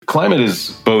Climate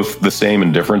is both the same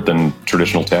and different than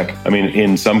traditional tech. I mean,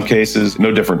 in some cases, no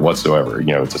different whatsoever.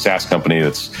 It's a SaaS company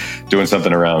that's doing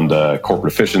something around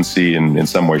corporate efficiency in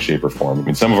some way, shape, or form. I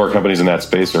mean, some of our companies in that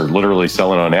space are literally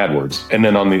selling on AdWords. And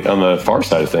then on the far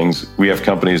side of things, we have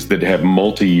companies that have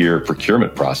multi-year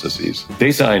procurement processes.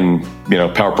 They sign,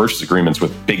 power purchase agreements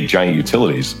with big, giant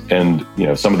utilities. And,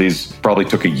 some of these probably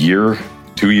took a year,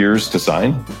 2 years to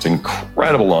sign. It's an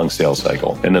incredible long sales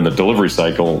cycle. And then the delivery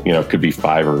cycle, could be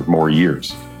 5 or more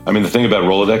years. I mean, the thing about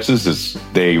Rolodexes is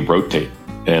they rotate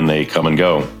and they come and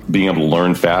go. Being able to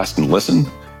learn fast and listen,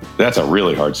 that's a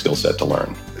really hard skill set to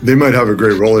learn. They might have a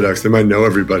great Rolodex. They might know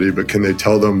everybody, but can they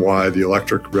tell them why the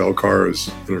electric rail car is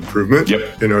an improvement?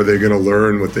 Yep. And are they going to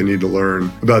learn what they need to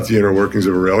learn about the inner workings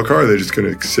of a rail car? Are they just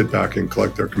going to sit back and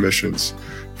collect their commissions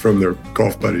from their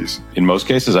golf buddies? In most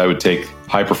cases, I would take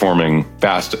high-performing,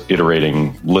 fast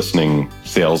iterating, listening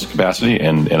sales capacity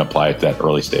and apply it to that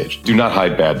early stage. Do not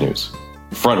hide bad news.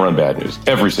 Front-run bad news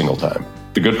every single time.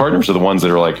 The good partners are the ones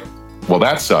that are like, well,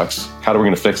 that sucks. How are we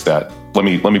going to fix that? Let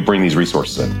me bring these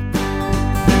resources in.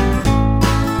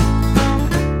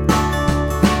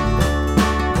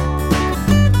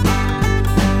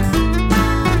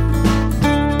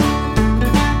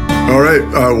 All right,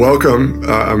 welcome.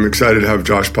 I'm excited to have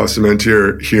Josh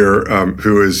Posamentier here,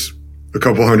 who is a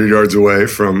couple hundred yards away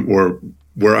from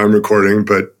where I'm recording,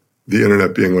 but the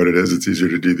internet being what it is, it's easier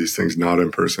to do these things not in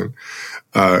person.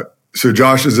 So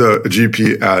Josh is a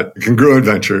GP at Congruent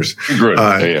Ventures. Congruent,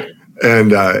 yeah.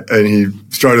 And he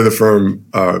started the firm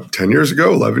 10 years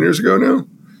ago, 11 years ago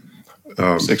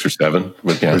now? 6 or 7.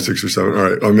 But yeah. 6 or 7. All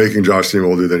right. I'm making Josh seem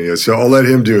older than he is. So I'll let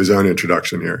him do his own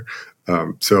introduction here.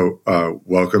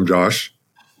 Welcome, Josh.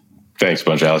 Thanks a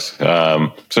bunch, Alex.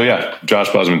 Josh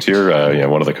Posamentier,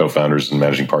 one of the co-founders and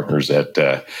managing partners at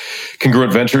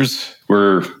Congruent Ventures.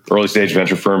 We're early stage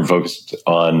venture firm focused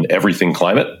on everything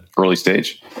climate, early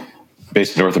stage,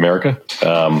 based in North America.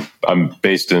 I'm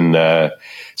based in San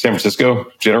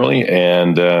Francisco generally,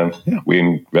 and we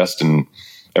invest in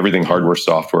everything hardware,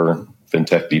 software,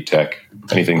 fintech, deep tech,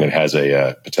 anything that has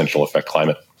a potential affect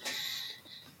climate.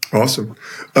 Awesome.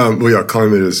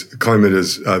 Climate is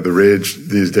the rage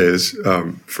these days,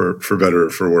 for better or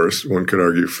for worse. One could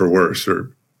argue for worse,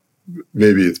 or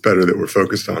maybe it's better that we're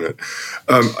focused on it.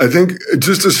 I think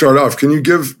just to start off, can you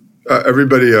give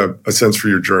everybody a sense for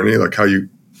your journey, like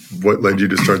what led you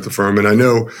to start the firm? And I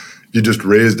know you just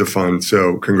raised a fund,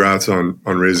 so congrats on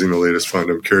raising the latest fund.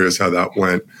 I'm curious how that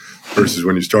went versus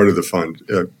when you started the fund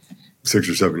 6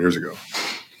 or 7 years ago.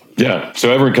 Yeah, so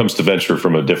everyone comes to venture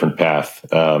from a different path.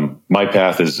 My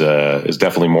path is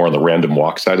definitely more on the random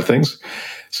walk side of things.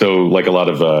 So, like a lot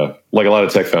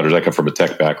of tech founders, I come from a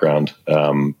tech background.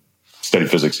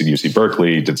 Studied physics at UC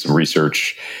Berkeley, did some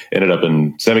research, ended up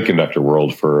in semiconductor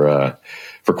world for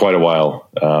quite a while.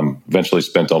 Eventually,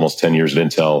 spent almost 10 years at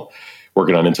Intel,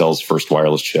 working on Intel's first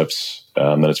wireless chips,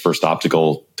 then its first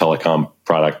optical telecom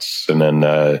products, and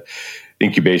then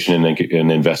incubation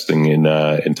and investing in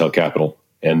Intel Capital.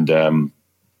 And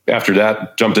after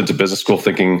that, jumped into business school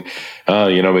thinking,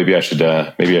 maybe I should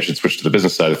switch to the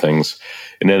business side of things,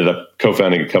 and ended up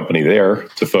co-founding a company there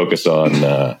to focus on,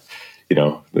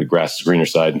 the grass is greener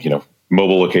side,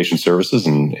 mobile location services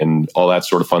and all that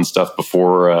sort of fun stuff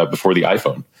before the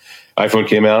iPhone. iPhone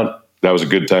came out. That was a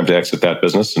good time to exit that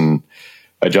business. And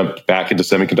I jumped back into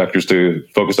semiconductors to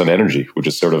focus on energy, which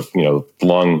is sort of, the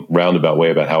long roundabout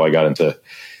way about how I got into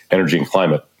energy and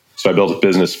climate. So I built a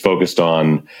business focused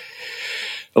on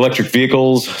electric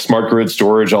vehicles, smart grid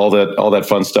storage, all that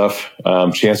fun stuff.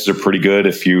 Chances are pretty good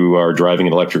if you are driving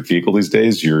an electric vehicle these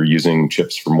days, you're using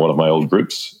chips from one of my old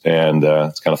groups, and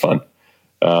it's kind of fun.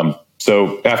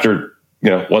 So after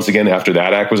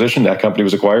that acquisition, that company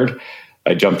was acquired,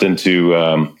 I jumped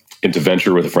into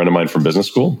venture with a friend of mine from business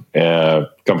school, a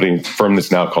firm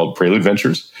that's now called Prelude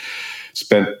Ventures.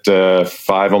 Spent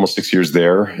 5, almost 6 years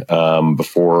there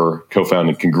before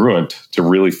co-founding Congruent to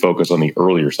really focus on the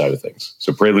earlier side of things.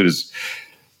 So Prelude is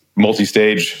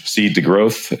multi-stage, seed to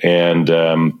growth, and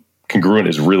Congruent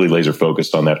is really laser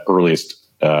focused on that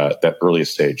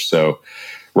earliest stage. So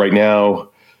right now,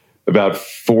 about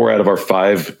 4 out of our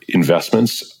 5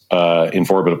 investments,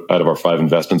 we're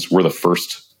the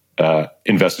first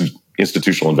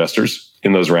institutional investors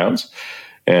in those rounds,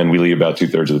 and we lead about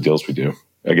 2/3 of the deals we do.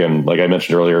 Again, like I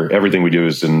mentioned earlier, everything we do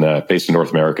is based in North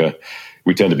America.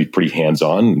 We tend to be pretty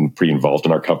hands-on and pretty involved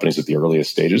in our companies at the earliest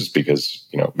stages because,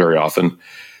 very often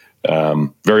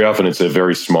it's a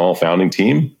very small founding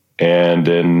team, and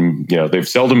then they've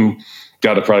seldom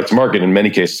got a product to market. In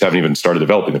many cases, haven't even started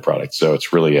developing the product. So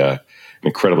it's really an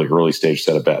incredibly early stage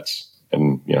set of bets,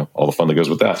 and all the fun that goes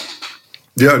with that.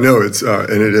 Yeah, no, it's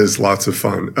and it is lots of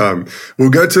fun. We'll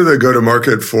get to the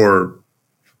go-to-market for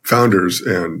founders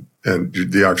and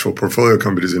the actual portfolio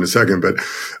companies in a second, but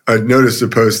I noticed a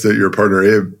post that your partner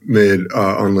Abe made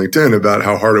on LinkedIn about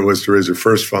how hard it was to raise your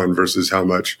first fund versus how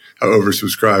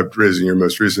oversubscribed raising your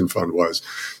most recent fund was.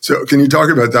 So can you talk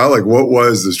about that? Like, what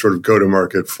was the sort of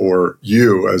go-to-market for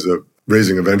you as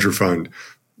raising a venture fund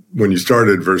when you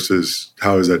started versus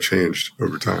how has that changed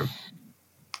over time?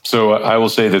 So I will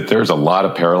say that there's a lot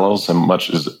of parallels, and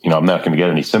much as, I'm not going to get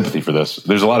any sympathy for this.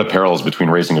 There's a lot of parallels between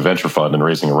raising a venture fund and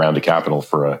raising a round of capital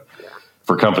for a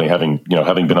company, having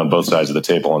been on both sides of the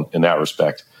table in that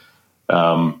respect.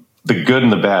 The good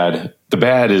and the bad. The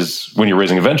bad is when you're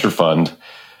raising a venture fund,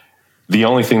 the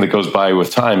only thing that goes by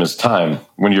with time is time.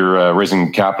 When you're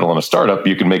raising capital in a startup,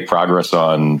 you can make progress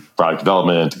on product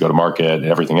development, go to market, and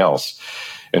everything else.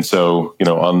 And so,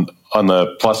 on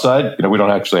the plus side, we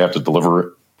don't actually have to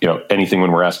deliver anything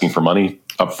when we're asking for money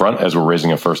up front as we're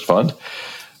raising a first fund.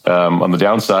 On the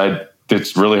downside,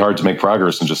 it's really hard to make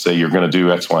progress and just say you're going to do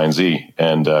X, Y, and Z,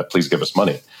 and please give us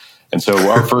money. And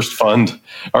so our first fund,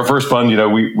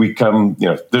 we come,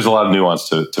 there's a lot of nuance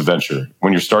to venture.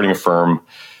 When you're starting a firm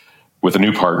with a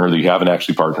new partner that you haven't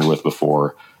actually partnered with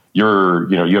before, you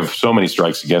have so many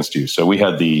strikes against you. So we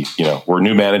had we're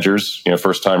new managers,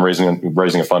 first time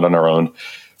raising a fund on our own,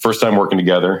 first time working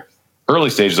together.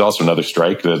 Early stage is also another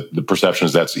strike. The perception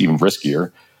is that's even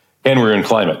riskier. And we're in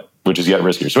climate, which is yet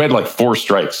riskier. So we had 4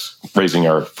 strikes raising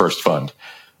our first fund.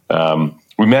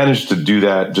 We managed to do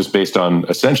that just based on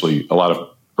essentially a lot of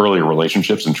earlier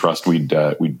relationships and trust we'd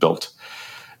built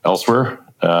elsewhere.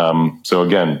 So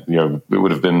again, it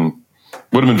would have been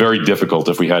very difficult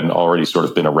if we hadn't already sort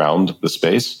of been around the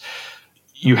space.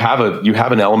 You have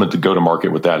an element to go to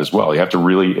market with that as well. You have to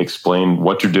really explain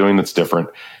what you're doing that's different,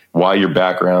 why your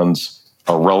backgrounds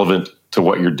are relevant to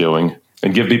what you're doing,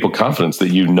 and give people confidence that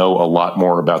you know a lot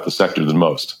more about the sector than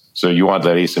most. So you want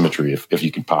that asymmetry if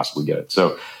you can possibly get it.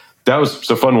 So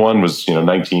fund one was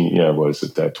 2016,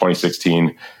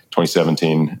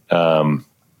 2017.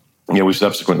 We've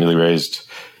subsequently raised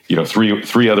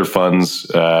three other funds,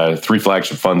 3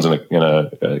 flagship funds and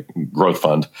a growth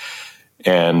fund,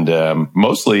 and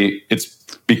mostly it's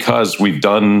because we've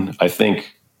done, I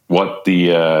think, what we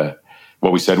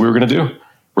said we were going to do.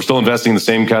 We're still investing in the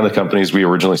same kind of companies we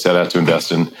originally set out to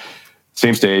invest in.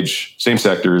 Same stage, same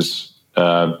sectors,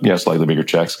 slightly bigger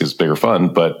checks because bigger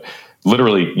fund, but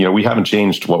literally, we haven't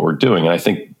changed what we're doing. And I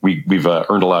think we've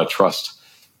earned a lot of trust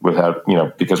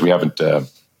because we haven't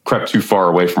crept too far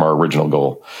away from our original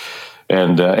goal.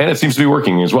 And it seems to be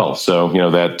working as well. So,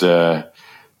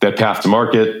 that path to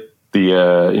market,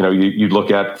 you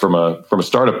look at from a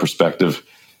startup perspective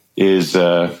is, we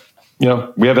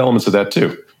have elements of that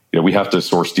too. We have to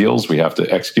source deals, we have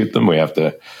to execute them, we have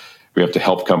to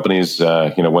help companies,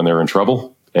 when they're in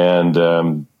trouble, and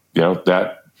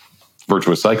that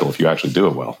virtuous cycle if you actually do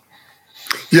it well.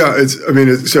 Yeah,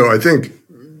 so I think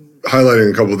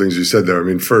highlighting a couple of things you said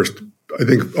there. First, I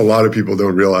think a lot of people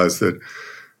don't realize that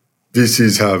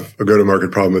VCs have a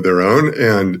go-to-market problem of their own,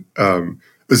 and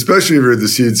especially if you're at the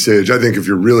seed stage. I think if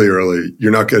you're really early,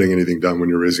 you're not getting anything done when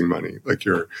you're raising money. Like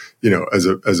you're, as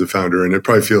a founder, and it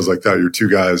probably feels like that. You're 2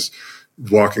 guys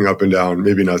walking up and down,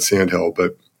 maybe not Sandhill,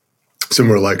 but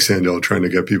somewhere like Sandhill, trying to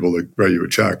get people to write you a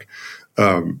check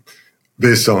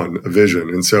based on a vision.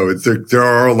 And so there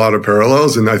are a lot of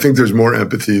parallels, and I think there's more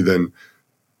empathy than,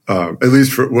 at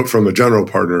least from a general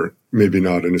partner, maybe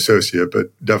not an associate, but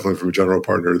definitely from a general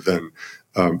partner than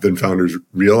founders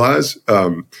realize.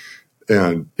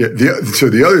 So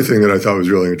the other thing that I thought was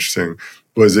really interesting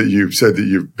was that you said that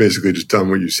you've basically just done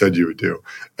what you said you would do.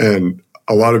 And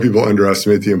a lot of people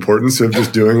underestimate the importance of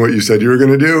just doing what you said you were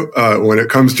going to do when it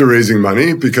comes to raising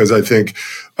money, because I think,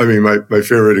 my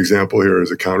favorite example here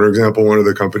is a counterexample. One of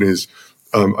the companies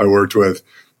I worked with,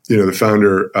 the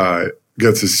founder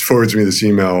forwards me this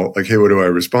email like, hey, what do I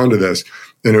respond to this?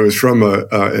 And it was from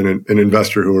an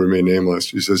investor who will remain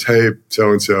nameless. He says, hey,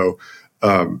 so-and-so,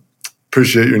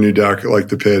 appreciate your new deck, like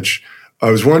the pitch.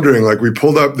 I was wondering, we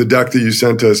pulled up the deck that you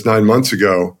sent us 9 months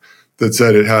ago that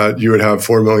said you would have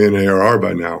 4 million ARR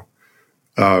by now.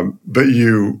 But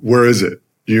where is it?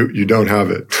 You don't have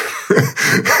it.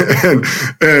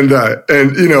 and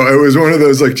it was one of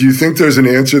those, do you think there's an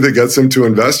answer that gets them to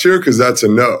invest here? Because that's a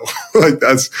no.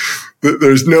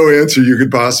 There's no answer you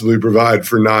could possibly provide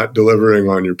for not delivering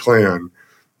on your plan.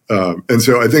 And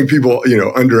so I think people,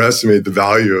 underestimate the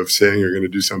value of saying you're going to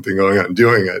do something, going out and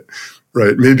doing it,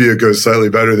 right? Maybe it goes slightly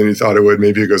better than you thought it would.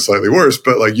 Maybe it goes slightly worse,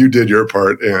 but you did your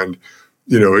part and,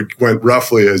 it went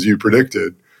roughly as you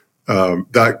predicted.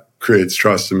 That creates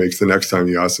trust and makes the next time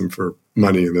you ask them for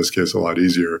money, in this case, a lot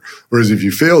easier. Whereas if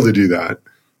you fail to do that,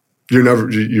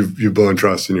 you've blown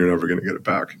trust and you're never going to get it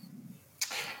back.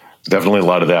 Definitely a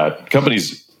lot of that.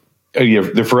 Companies,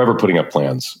 they're forever putting up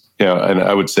plans. And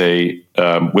I would say,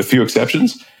 with few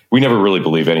exceptions, we never really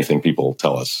believe anything people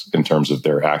tell us in terms of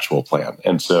their actual plan.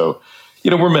 And so,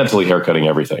 we're mentally haircutting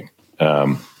everything.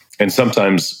 And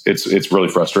sometimes it's really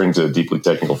frustrating to deeply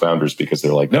technical founders because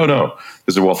they're like, no,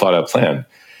 this is a well thought out plan.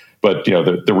 But,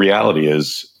 the reality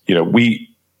is, we,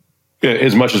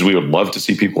 as much as we would love to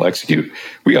see people execute,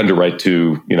 we underwrite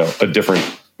to, a different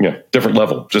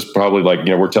level. Just probably like,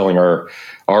 we're telling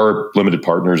our limited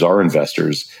partners, our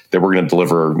investors, that we're going to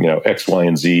deliver, X, Y,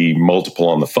 and Z multiple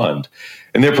on the fund.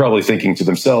 And they're probably thinking to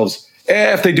themselves,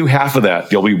 if they do half of that,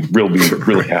 they'll be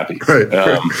really happy. Right.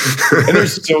 And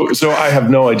so I have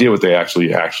no idea what they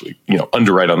actually,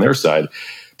 underwrite on their side,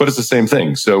 but it's the same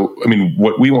thing. So, I mean,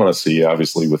 what we want to see,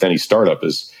 obviously, with any startup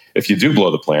is if you do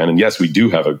blow the plan, and yes, we do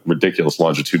have a ridiculous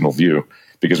longitudinal view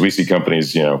because we see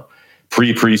companies,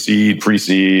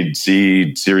 pre-seed,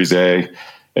 seed, Series A,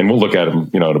 and we'll look at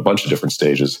them, at a bunch of different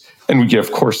stages. And we get,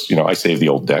 of course, I save the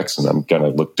old decks and I'm kind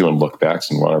of doing look backs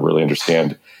and want to really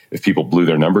understand if people blew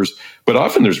their numbers. But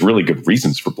often there's really good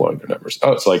reasons for blowing their numbers.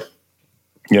 Oh, it's like,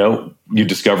 you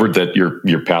discovered that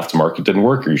your path to market didn't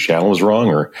work, or your channel was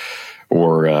wrong,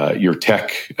 or your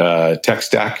tech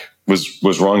stack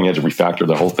was wrong. You had to refactor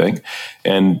the whole thing.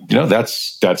 And,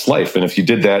 that's life. And if you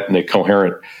did that in a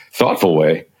coherent, thoughtful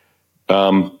way,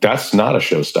 that's not a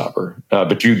showstopper.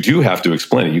 But you do have to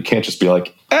explain it. You can't just be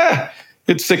like,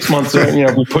 it's 6 months.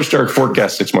 We pushed our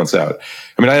forecast 6 months out.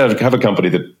 I mean, I have a company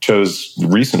that chose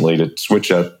recently to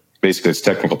switch up basically its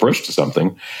technical approach to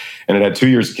something, and it had 2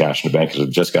 years of cash in the bank because it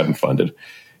had just gotten funded.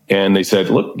 And they said,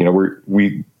 look,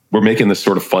 we're making this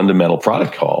sort of fundamental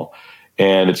product call,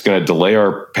 and it's going to delay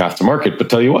our path to market. But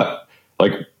tell you what,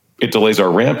 like, it delays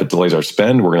our ramp, it delays our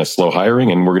spend. We're going to slow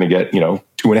hiring, and we're going to get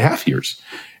 2.5 years.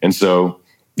 And so,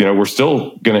 we're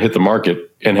still going to hit the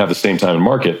market and have the same time in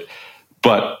market,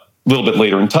 but a little bit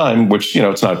later in time, which,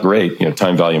 it's not great,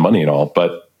 time, value, money and all,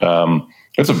 but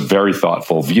it's a very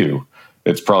thoughtful view.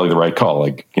 It's probably the right call.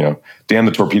 Like, damn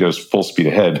the torpedoes full speed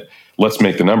ahead. Let's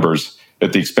make the numbers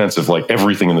at the expense of like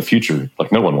everything in the future.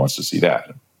 Like, no one wants to see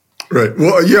that. Right.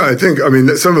 Well, yeah, I think,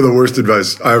 some of the worst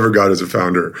advice I ever got as a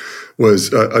founder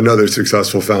was another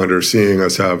successful founder seeing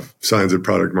us have signs of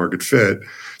product market fit,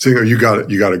 saying, oh, you got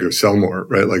to go sell more,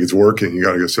 right? Like, it's working. You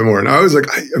got to go sell more. And I was like,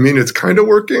 it's kind of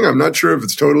working. I'm not sure if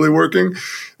it's totally working.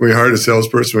 We hired a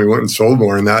salesperson. We went and sold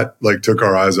more, and that like took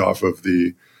our eyes off of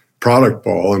the product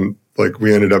ball. And like,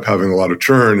 we ended up having a lot of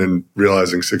churn and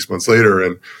realizing 6 months later,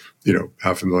 and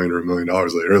 $500,000 or $1 million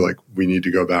later, like, we need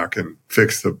to go back and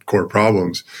fix the core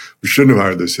problems. We shouldn't have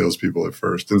hired those salespeople at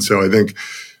first. And so I think,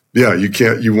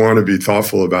 you want to be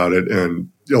thoughtful about it. And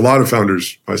a lot of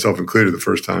founders, myself included, the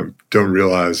first time don't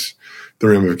realize the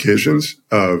ramifications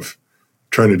of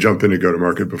trying to jump in and go to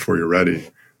market before you're ready,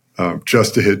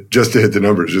 just to hit the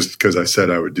numbers, just because I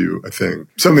said I would do a thing.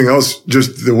 Something else,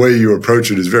 just the way you approach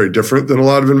it is very different than a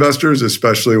lot of investors,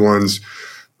 especially ones,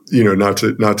 not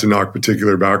to knock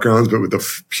particular backgrounds, but with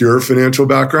a pure financial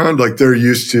background. Like, they're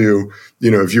used to,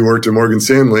 if you worked at Morgan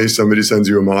Stanley, somebody sends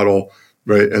you a model,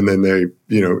 right? And then they,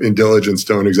 in diligence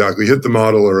don't exactly hit the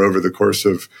model, or over the course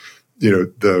of,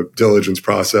 the diligence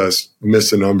process,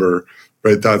 miss a number,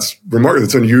 right? That's remarkable.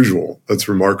 That's unusual. That's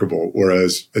remarkable.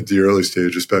 Whereas at the early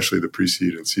stage, especially the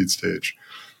pre-seed and seed stage,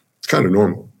 it's kind of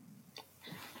normal.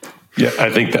 Yeah,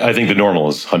 I think the normal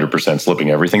is 100%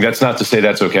 slipping everything. That's not to say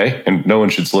that's okay, and no one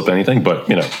should slip anything. But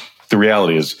the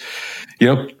reality is,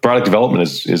 product development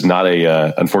is not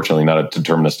unfortunately not a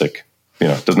deterministic.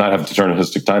 Does not have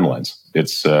deterministic timelines.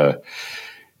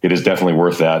 It is definitely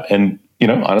worth that. And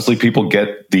honestly, people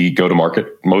get the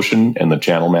go-to-market motion and the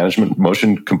channel management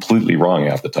motion completely wrong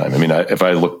half the time. I mean, if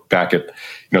I look back at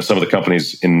some of the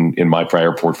companies in my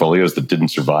prior portfolios that didn't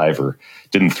survive or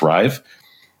didn't thrive,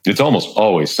 it's almost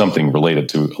always something related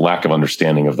to a lack of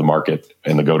understanding of the market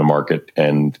and the go-to-market,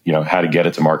 and how to get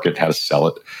it to market, how to sell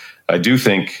it. I do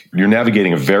think you're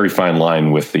navigating a very fine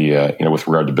line with the with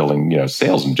regard to building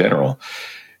sales in general.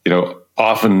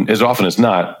 Often as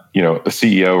not, a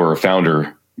CEO or a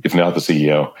founder, if not the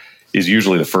CEO, is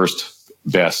usually the first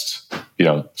best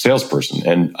salesperson.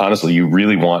 And honestly, you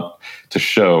really want to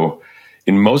show,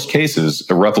 in most cases,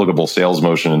 a replicable sales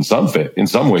motion in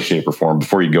some way, shape, or form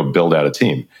before you go build out a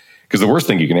team. Because the worst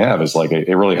thing you can have is like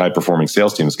a really high-performing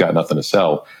sales team that's got nothing to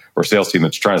sell, or a sales team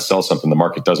that's trying to sell something the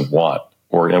market doesn't want,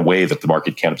 or in a way that the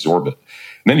market can't absorb it.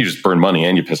 And then you just burn money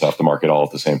and you piss off the market all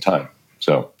at the same time.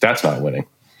 So that's not winning.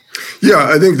 Yeah,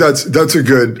 I think that's a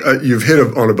good. You've hit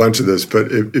on a bunch of this,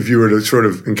 but if you were to sort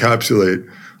of encapsulate,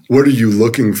 what are you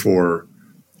looking for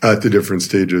at the different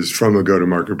stages from a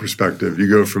go-to-market perspective? You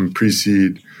go from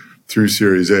pre-seed through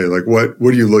Series A. Like, what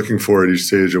are you looking for at each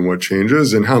stage, and what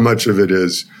changes, and how much of it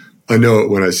is I know it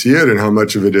when I see it, and how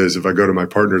much of it is if I go to my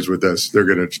partners with this, they're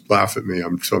going to laugh at me.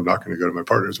 So I'm not going to go to my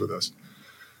partners with this.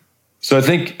 So I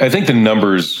think the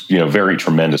numbers vary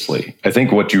tremendously. I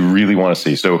think what you really want to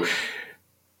see. So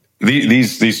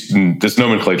this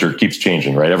nomenclature keeps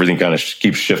changing, right? Everything kind of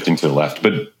keeps shifting to the left.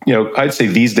 But I'd say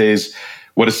these days,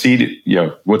 what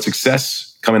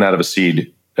success coming out of a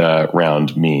seed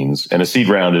round means, and a seed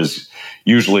round is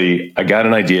usually I got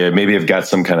an idea, maybe I've got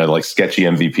some kind of like sketchy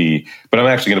MVP, but I'm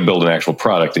actually going to build an actual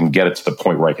product and get it to the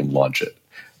point where I can launch it.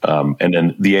 And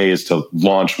then the A is to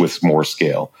launch with more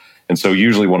scale. And so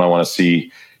usually what I want to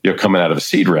see coming out of a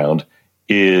seed round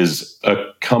is a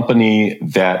company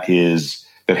that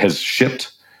has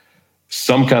shipped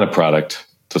some kind of product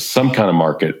to some kind of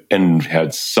market and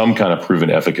had some kind of proven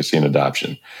efficacy and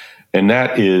adoption. And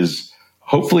that is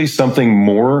hopefully something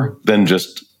more than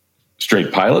just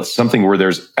straight pilots, something where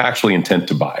there's actually intent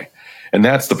to buy. And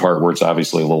that's the part where it's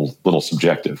obviously a little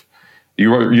subjective.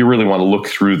 You really want to look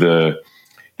through a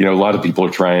lot of people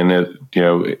are trying it,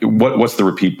 what's the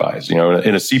repeat buys? In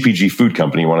a CPG food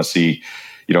company, you want to see,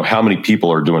 how many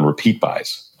people are doing repeat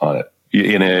buys on it.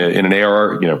 In an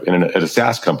ARR, at a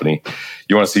SaaS company,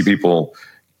 you want to see people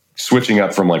switching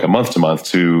up from like a month to month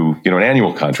to an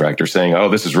annual contract, or saying, "Oh,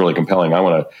 this is really compelling. I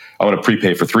want to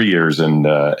prepay for 3 years and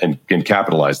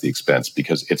capitalize the expense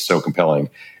because it's so compelling,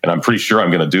 and I'm pretty sure I'm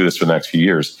going to do this for the next few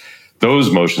years." Those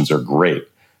motions are great.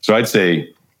 So I'd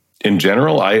say, in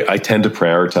general, I tend to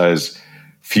prioritize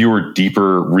fewer,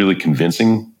 deeper, really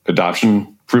convincing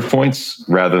adoption proof points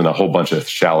rather than a whole bunch of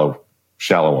shallow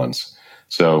ones.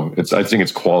 So I think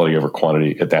it's quality over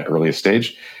quantity at that earliest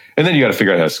stage. And then you got to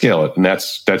figure out how to scale it. And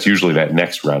that's usually that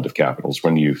next round of capitals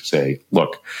when you say,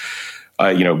 look,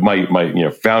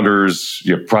 my founders,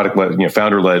 product-led,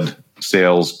 founder-led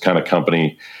sales kind of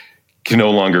company can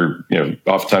no longer,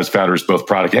 oftentimes founders, both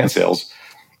product and sales,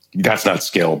 that's not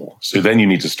scalable. So then you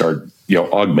need to start,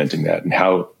 augmenting that, and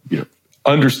how,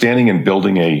 understanding and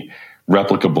building a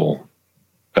replicable,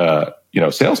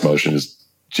 sales motion is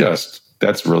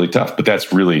that's really tough, but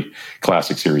that's really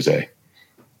classic Series A.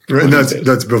 Right, and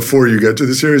that's before you get to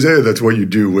the Series A, or that's what you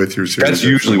do with your Series A? That's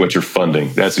usually what you're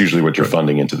funding. That's usually what you're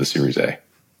funding into the Series A.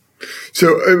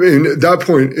 So, at that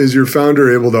point, is your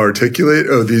founder able to articulate,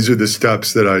 oh, these are the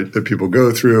steps that people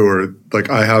go through, or like,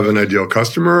 I have an ideal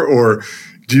customer? Or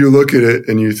do you look at it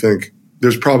and you think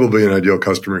there's probably an ideal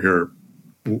customer here?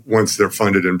 Once they're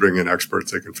funded and bring in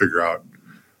experts, they can figure out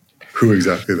who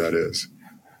exactly that is.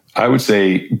 I would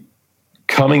say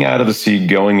coming out of the seed,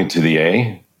 going into the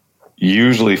A,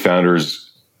 usually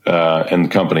founders and the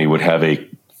company would have a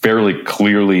fairly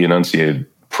clearly enunciated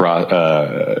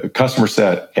customer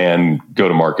set and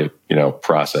go-to-market,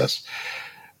 process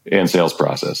and sales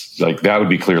process. Like, that would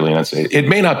be clearly enunciated. It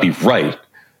may not be right,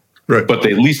 but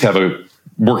they at least have a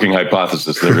working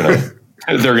hypothesis they're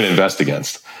gonna invest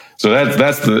against. So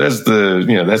that's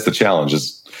the challenge.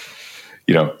 Is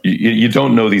you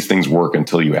don't know these things work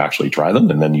until you actually try them,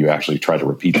 and then you actually try to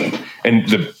repeat them. And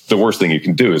the worst thing you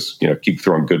can do is keep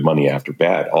throwing good money after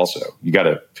bad. Also, you got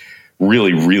to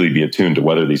really, really be attuned to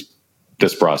whether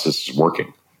this process is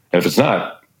working. And if it's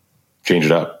not, change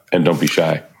it up and don't be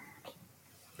shy.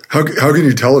 How can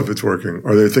you tell if it's working?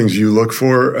 Are there things you look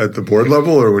for at the board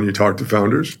level or when you talk to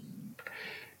founders?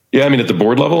 Yeah, at the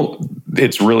board level,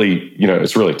 it's really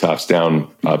tops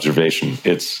down observation.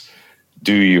 It's,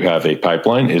 do you have a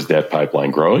pipeline? Is that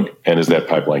pipeline growing? And is that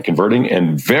pipeline converting?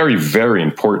 And very, very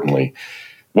importantly,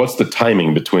 what's the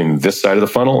timing between this side of the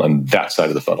funnel and that side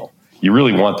of the funnel? You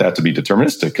really want that to be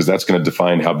deterministic, because that's going to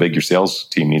define how big your sales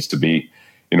team needs to be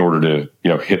in order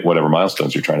to hit whatever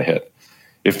milestones you're trying to hit.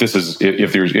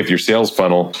 If your sales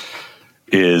funnel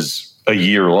is a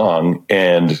year long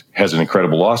and has an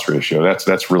incredible loss ratio,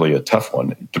 that's really a tough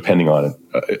one, depending on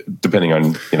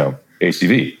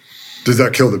ACV. Does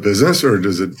that kill the business, or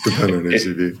does it depend on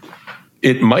ACV?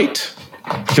 It might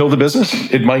kill the business.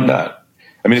 It might not.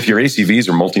 If your ACVs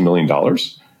are multi-million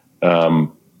dollars,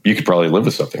 you could probably live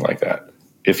with something like that.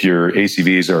 If your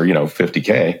ACVs are,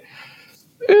 $50K,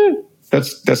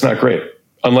 that's not great.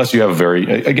 Unless you have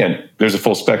there's a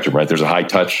full spectrum, right? There's a high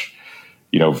touch,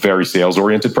 very sales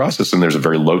oriented process, and there's a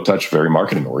very low touch, very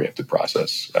marketing oriented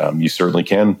process. You certainly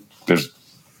can. There's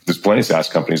plenty of SaaS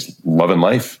companies loving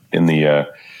life in the,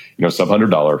 sub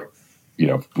 $100,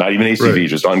 not even ACV, right,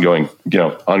 just ongoing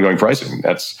pricing.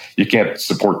 You can't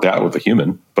support that with a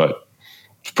human, but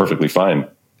it's perfectly fine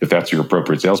if that's your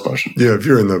appropriate sales motion. Yeah, if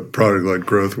you're in the product-led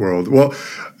growth world. Well,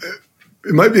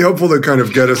 it might be helpful to kind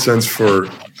of get a sense for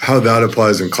how that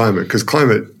applies in climate, because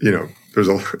climate, there's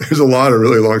a lot of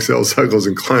really long sales cycles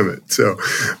in climate. So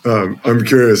I'm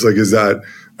curious,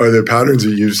 are there patterns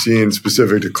that you've seen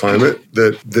specific to climate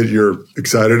that you're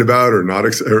excited about or not,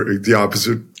 or the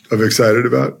opposite of excited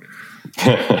about?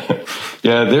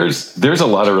 Yeah, there's a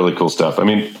lot of really cool stuff. I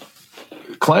mean,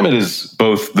 climate is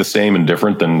both the same and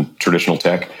different than traditional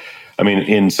tech. I mean,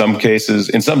 in some cases,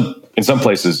 in some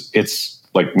places, it's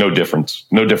like no different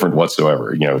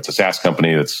whatsoever. It's a SaaS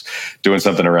company that's doing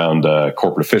something around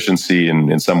corporate efficiency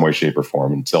in some way, shape, or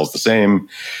form, and sells the same,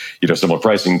 similar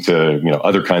pricing to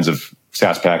other kinds of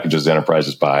SaaS packages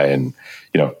enterprises buy, and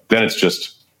then it's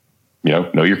just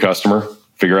know your customer,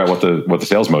 figure out what the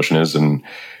sales motion is, and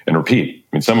repeat.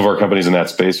 I mean, some of our companies in that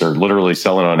space are literally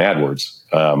selling on AdWords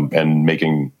and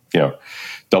making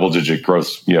double-digit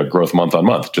growth month on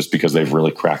month, just because they've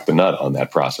really cracked the nut on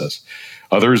that process.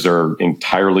 Others are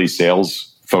entirely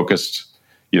sales-focused,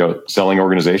 selling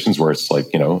organizations where it's like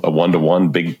a one-to-one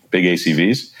big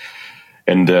ACVs,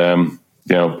 and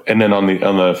and then on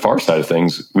the far side of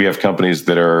things, we have companies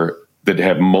that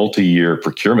have multi-year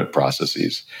procurement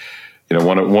processes.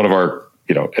 One of our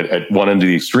at one end of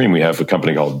the extreme, we have a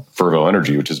company called Fervo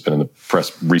Energy, which has been in the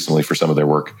press recently for some of their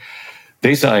work.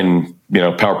 They sign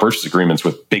power purchase agreements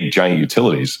with big giant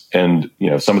utilities, and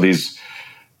some of these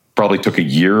probably took a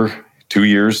year, 2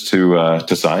 years to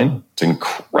sign. It's an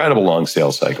incredible long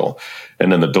sales cycle, and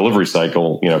then the delivery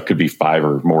cycle could be 5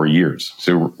 or more years.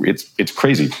 So it's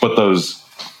crazy, but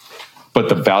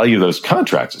the value of those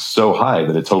contracts is so high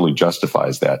that it totally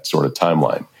justifies that sort of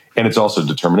timeline. And it's also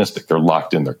deterministic. They're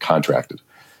locked in, they're contracted.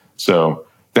 So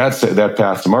that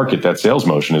path to market, that sales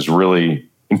motion is really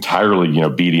entirely,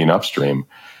 BD and upstream,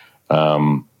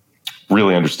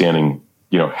 really understanding,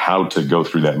 how to go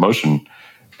through that motion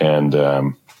and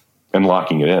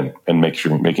locking it in and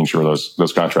making sure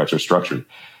those contracts are structured.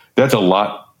 That's a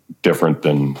lot different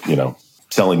than,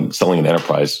 selling an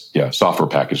enterprise software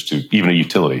package to even a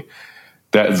utility.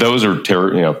 Those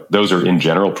are in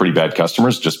general pretty bad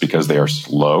customers just because they are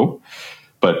slow.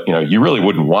 But you really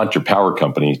wouldn't want your power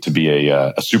company to be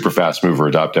a super fast mover,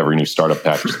 adopt every new startup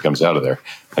package that comes out of there.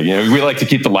 We like to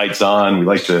keep the lights on. We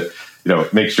like to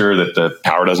make sure that the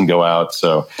power doesn't go out.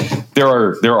 So there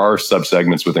are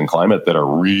subsegments within climate that are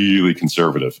really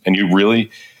conservative, and you really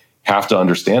have to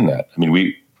understand that. I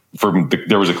mean,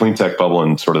 there was a clean tech bubble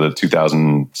in sort of the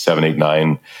 2007, 8,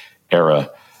 9 era.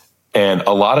 And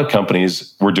a lot of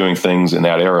companies were doing things in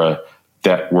that era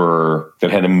that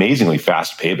had amazingly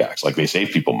fast paybacks. Like they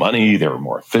saved people money, they were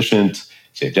more efficient,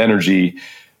 saved energy,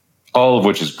 all of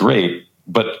which is great.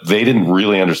 But they didn't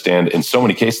really understand, in so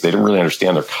many cases, they didn't really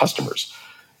understand their customers.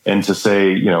 And to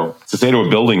say to a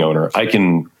building owner,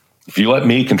 if you let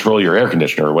me control your air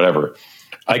conditioner or whatever,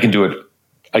 I can do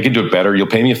it better. You'll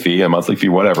pay me a fee, a monthly fee,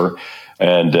 whatever.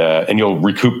 And you'll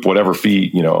recoup whatever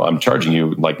fee, I'm charging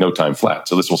you like no time flat.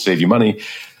 So this will save you money.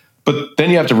 But then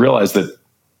you have to realize that,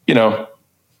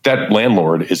 that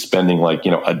landlord is spending like,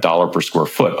 $1 per square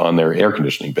foot on their air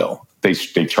conditioning bill. They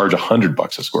charge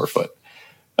 $100 a square foot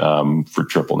for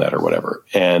triple net or whatever.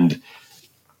 And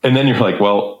then you're like,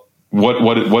 well,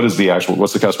 what's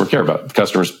the customer care about? The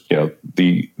customers,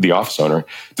 the office owner,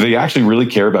 do they actually really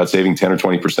care about saving 10 or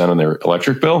 20% on their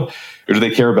electric bill? Or do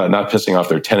they care about not pissing off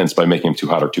their tenants by making them too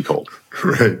hot or too cold?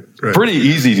 Right. Pretty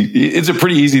easy. It's a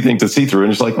pretty easy thing to see through.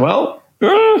 And it's like, well,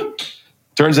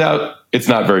 turns out it's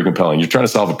not very compelling. You're trying to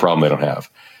solve a problem they don't have.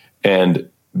 And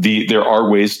there are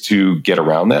ways to get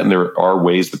around that. And there are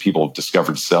ways that people have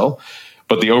discovered to sell.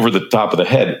 But the over the top of the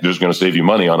head, there's going to save you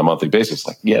money on a monthly basis.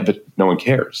 Like, yeah, but no one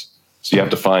cares. So you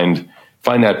have to find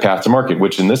that path to market,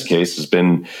 which in this case has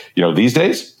been, these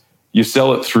days, you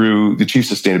sell it through the chief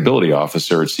sustainability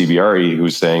officer at CBRE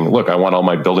who's saying, look, I want all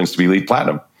my buildings to be LEED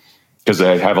Platinum because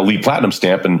I have a LEED Platinum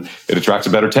stamp and it attracts a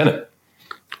better tenant.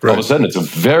 Right. All of a sudden, it's a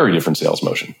very different sales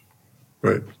motion.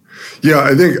 Right. Yeah,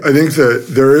 I think that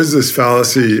there is this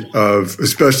fallacy of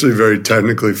especially very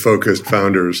technically focused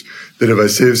founders that if I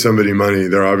save somebody money,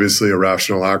 they're obviously a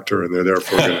rational actor and they're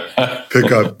therefore going to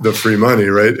pick up the free money,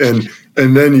 right?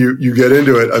 And then you get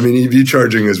into it. I mean, EV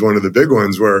charging is one of the big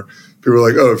ones where people are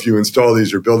like, oh, if you install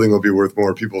these, your building will be worth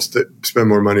more. People spend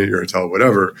more money at your hotel,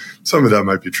 whatever. Some of that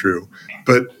might be true.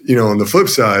 But, on the flip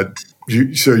side,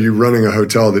 you're running a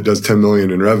hotel that does $10 million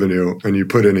in revenue and you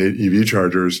put in 8 EV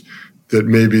chargers that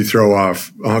maybe throw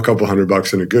off a couple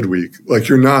 $100 in a good week. Like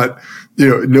you're not,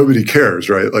 nobody cares,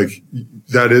 right? Like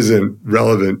that isn't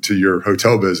relevant to your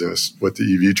hotel business, what the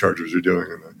EV chargers are doing.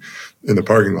 in the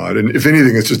parking lot. And if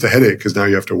anything, it's just a headache because now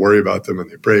you have to worry about them and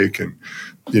they break. And,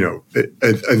 I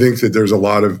think that there's a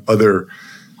lot of other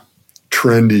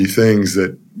trendy things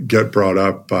that get brought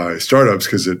up by startups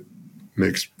because it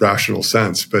makes rational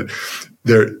sense. But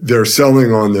they're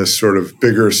selling on this sort of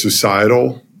bigger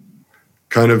societal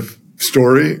kind of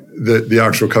story that the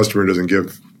actual customer doesn't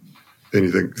give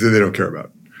anything that they don't care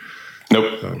about.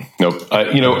 Nope.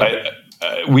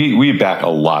 We back a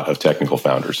lot of technical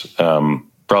founders.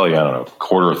 Probably, I don't know, a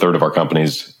quarter or third of our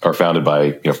companies are founded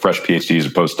by fresh PhDs or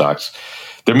postdocs.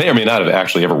 They may or may not have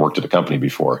actually ever worked at a company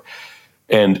before.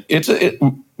 And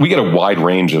we get a wide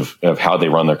range of how they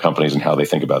run their companies and how they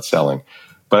think about selling.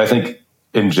 But I think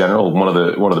in general, one of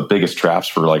the biggest traps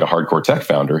for like a hardcore tech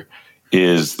founder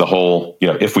is the whole,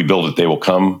 if we build it, they will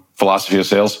come philosophy of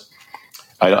sales.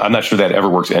 I'm not sure that ever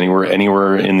works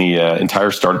anywhere in the entire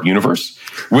startup universe,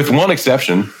 with one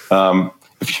exception. And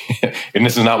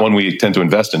this is not one we tend to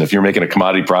invest in. If you're making a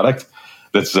commodity product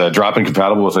that's drop-in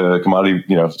compatible with a commodity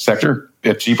sector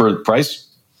at cheaper price,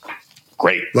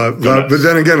 great. But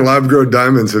then again, lab-grown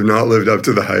diamonds have not lived up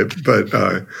to the hype.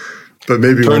 But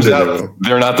maybe turns out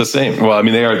they're not the same. Well, I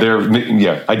mean, they're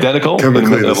identical in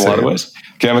a lot of ways.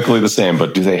 Chemically the same,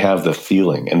 but do they have the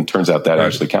feeling? And it turns out that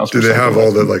actually counts. Do they have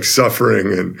all the like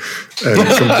suffering and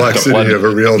complexity of a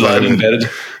real diamond? Embedded?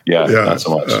 Yeah, not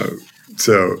so much. I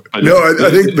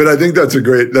think that's a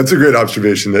great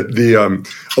observation. That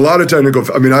a lot of technical.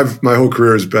 I mean, my whole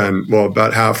career has been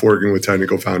about half working with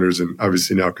technical founders, and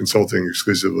obviously now consulting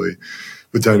exclusively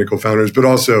with technical founders, but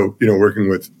also working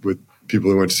with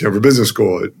people who went to Stanford Business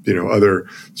School, other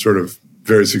sort of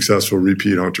very successful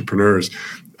repeat entrepreneurs.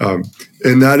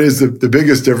 And that is the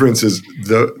biggest difference is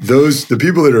the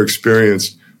people that are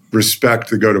experienced respect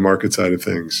the go-to-market side of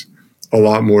things a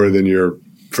lot more than your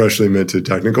freshly minted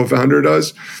technical founder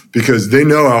does, because they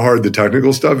know how hard the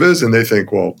technical stuff is and they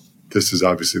think, well, this is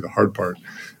obviously the hard part.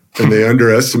 And they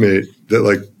underestimate that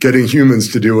like getting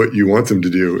humans to do what you want them to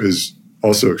do is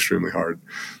also extremely hard.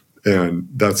 And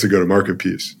that's the go-to-market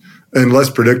piece. And less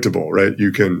predictable, right?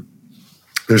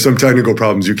 There's some technical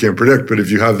problems you can't predict, but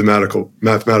if you have the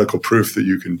mathematical proof that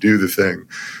you can do the thing,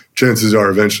 chances are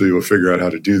eventually you'll figure out how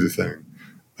to do the thing.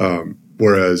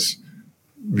 Whereas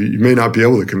you may not be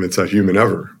able to convince that human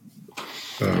ever.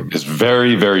 It's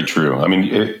very, very true. I mean,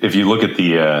 if you look at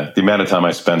the amount of time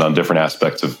I spend on different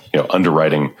aspects of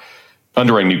underwriting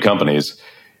new companies,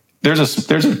 there's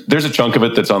a chunk of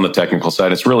it that's on the technical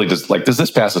side. It's really just like, does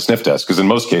this pass a sniff test? Because in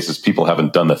most cases, people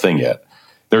haven't done the thing yet.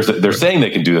 They're saying they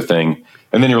can do the thing,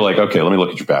 and then you're like, okay, let me look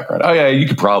at your background. Oh yeah, you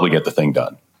could probably get the thing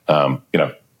done.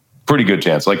 Pretty good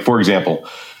chance. Like for example,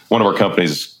 one of our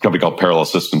companies, a company called Parallel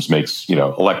Systems, makes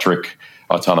electric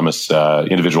autonomous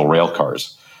individual rail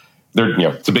cars. They're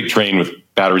it's a big train with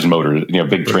batteries and motors.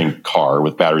 Big train car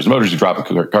with batteries and motors. You drop a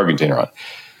car container on.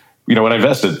 When I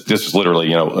invested, this was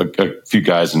literally a few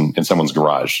guys in someone's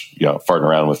garage, farting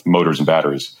around with motors and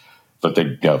batteries. But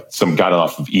they, some got it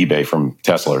off of eBay from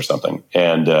Tesla or something.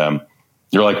 And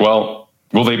you're like, well,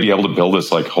 will they be able to build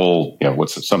this like whole,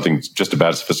 what's something just about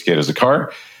as sophisticated as a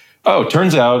car? Oh, it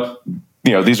turns out,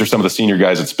 these are some of the senior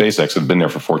guys at SpaceX that have been there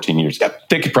for 14 years. Yeah,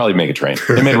 they could probably make a train.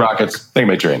 They made rockets. They can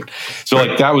make a train. So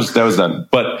like that was done.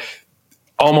 But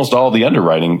almost all the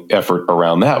underwriting effort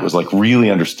around that was like really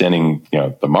understanding,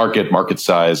 the market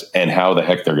size, and how the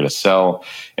heck they're going to sell,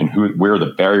 and where the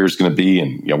barriers going to be,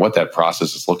 and what that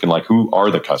process is looking like. Who are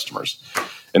the customers?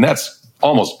 And that's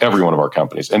almost every one of our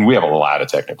companies, and we have a lot of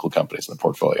technical companies in the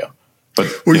portfolio. But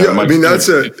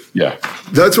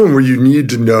that's one where you need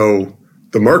to know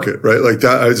the market, right? Like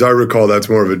that, as I recall, that's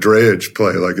more of a drayage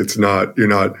play. Like you're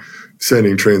not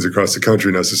sending trains across the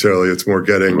country necessarily. It's more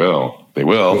getting. They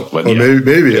will. But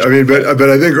maybe. I mean, but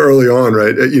I think early on,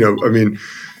 right?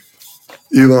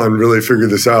 Elon really figured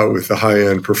this out with the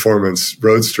high-end performance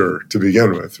Roadster to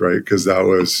begin with, right? Because that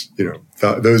was,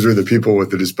 those were the people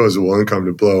with the disposable income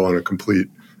to blow on a complete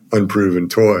unproven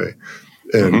toy.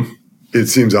 And it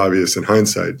seems obvious in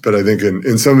hindsight. But I think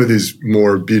in some of these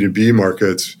more B2B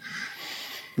markets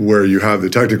where you have the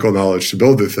technical knowledge to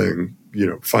build the thing,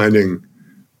 finding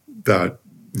that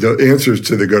the answers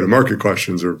to the go-to-market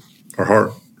questions are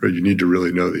hard, right? You need to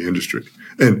really know the industry.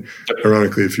 And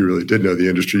ironically, if you really did know the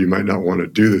industry, you might not want to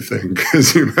do the thing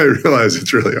because you might realize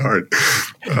it's really hard.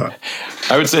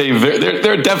 I would say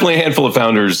there are definitely a handful of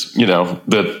founders,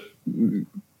 that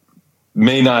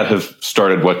may not have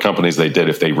started what companies they did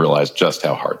if they realized just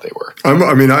how hard they were.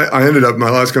 I ended up, my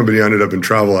last company ended up in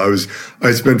travel.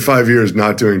 I spent 5 years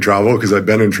not doing travel because I'd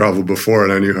been in travel before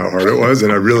and I knew how hard it was.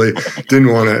 And I really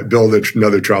didn't want to build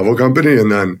another travel company.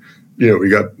 And then, we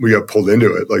got pulled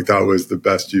into it. Like that was the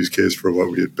best use case for what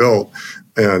we had built.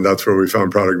 And that's where we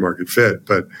found product market fit.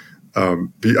 But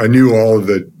I knew all of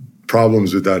the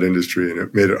problems with that industry, and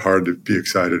it made it hard to be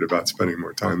excited about spending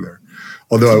more time there.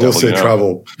 Although I will say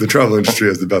the travel industry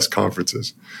has the best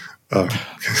conferences. I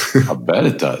bet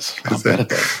it does.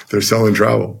 They're selling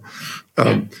travel.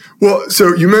 Well,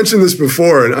 so you mentioned this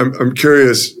before, and I'm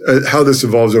curious how this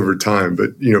evolves over time.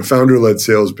 But founder-led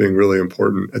sales being really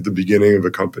important at the beginning of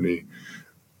a company,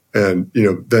 and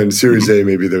then Series A,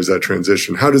 maybe there's that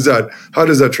transition. How does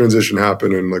that transition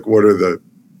happen, and like what are the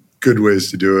good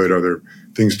ways to do it? Are there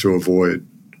things to avoid?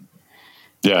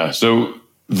 Yeah. So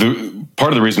the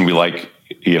part of the reason we like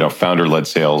founder-led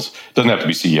sales, doesn't have to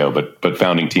be CEO, but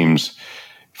founding teams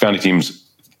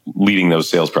leading those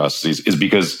sales processes, is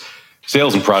because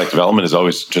sales and product development is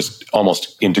always just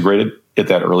almost integrated at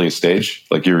that earliest stage.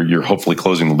 Like you're hopefully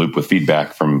closing the loop with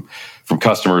feedback from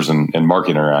customers and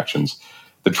market interactions.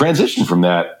 The transition from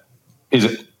that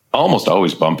is almost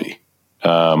always bumpy.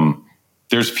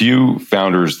 There's few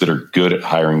founders that are good at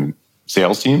hiring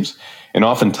sales teams, and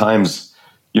oftentimes,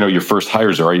 your first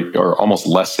hires are almost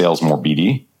less sales, more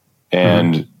BD,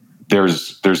 and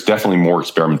there's definitely more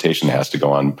experimentation that has to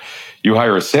go on. You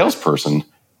hire a salesperson,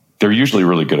 they're usually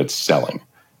really good at selling.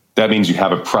 That means you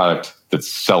have a product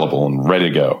that's sellable and ready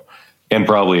to go, and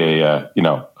probably a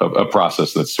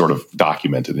process that's sort of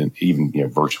documented, and even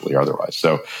virtually or otherwise.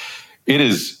 So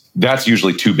that's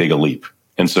usually too big a leap,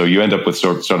 and so you end up with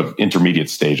sort of intermediate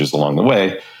stages along the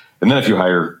way. And then if you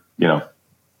hire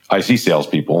IC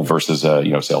salespeople versus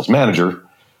a sales manager,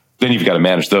 then you've got to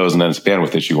manage those, and then it's a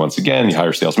bandwidth issue once again. You hire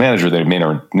a sales manager, they may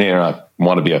not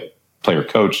want to be a player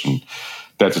coach, and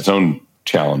that's its own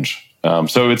challenge.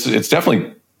 So it's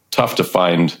definitely tough to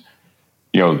find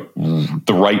the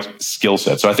right skill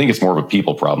set. So I think it's more of a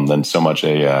people problem than so much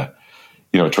a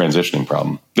transitioning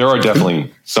problem. There are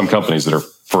definitely some companies that are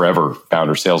forever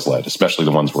founder sales led, especially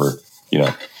the ones where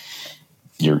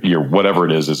your whatever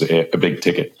it is a big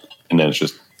ticket, and then it's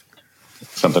just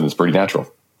something that's pretty natural.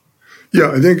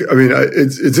 Yeah,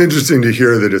 it's interesting to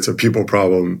hear that it's a people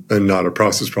problem and not a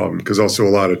process problem, because also a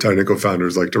lot of technical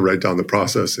founders like to write down the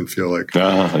process and feel like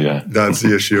that's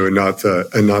the issue and not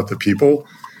the people.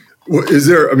 Is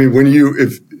there?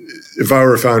 If I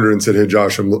were a founder and said, "Hey,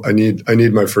 Josh, I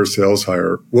need my first sales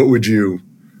hire,"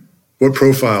 what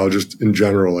profile, just in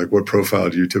general, like what profile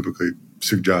do you typically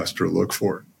suggest or look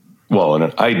for? Well, in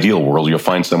an ideal world, you'll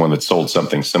find someone that sold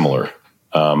something similar.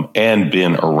 And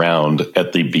been around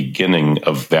at the beginning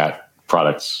of that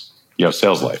product's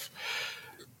sales life.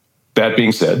 That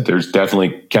being said, there's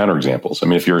definitely counterexamples.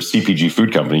 If you're a CPG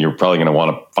food company, you're probably going to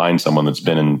want to find someone that's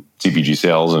been in CPG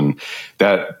sales, and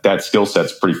that skill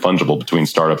set's pretty fungible between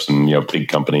startups and big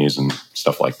companies and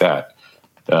stuff like that.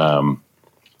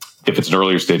 If it's an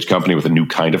earlier stage company with a new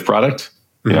kind of product,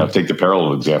 take the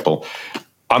parallel example.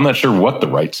 I'm not sure what the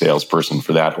right salesperson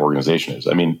for that organization is.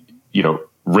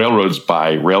 Railroads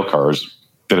buy rail cars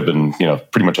that have been,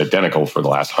 pretty much identical for the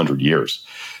last 100 years.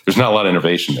 There's not a lot of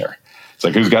innovation there. It's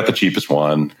like, who's got the cheapest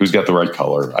one? Who's got the right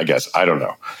color? I guess, I don't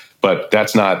know. But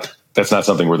that's not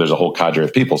something where there's a whole cadre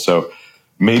of people. So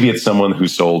maybe it's someone who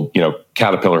sold,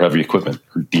 Caterpillar heavy equipment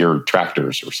or Deere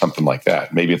tractors or something like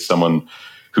that. Maybe it's someone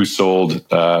who sold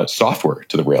software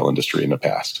to the rail industry in the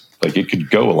past. Like, it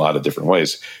could go a lot of different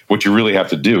ways. What you really have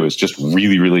to do is just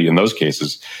really, really, in those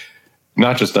cases,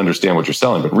 not just understand what you're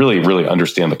selling, but really, really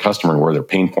understand the customer and where their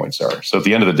pain points are. So at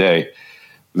the end of the day,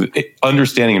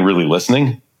 understanding and really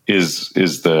listening is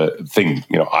the thing,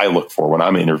 I look for when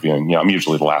I'm interviewing. I'm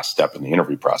usually the last step in the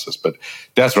interview process, but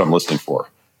that's what I'm listening for,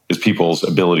 is people's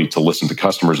ability to listen to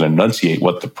customers and enunciate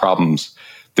what the problems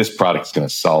this product is going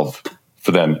to solve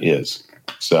for them is.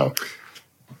 So,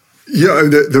 yeah,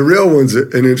 the rail one's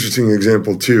an interesting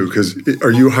example too, because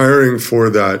are you hiring for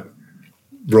that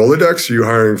Rolodex, or are you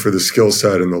hiring for the skill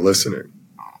set and the listening?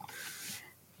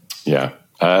 Yeah,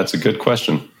 that's a good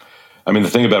question. The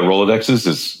thing about Rolodexes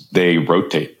is they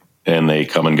rotate and they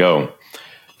come and go.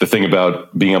 The thing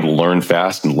about being able to learn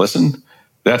fast and listen,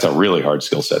 that's a really hard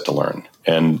skill set to learn.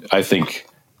 And I think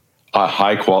a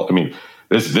high quality,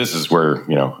 this is where,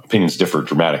 opinions differ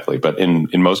dramatically, but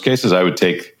in most cases, I would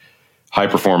take high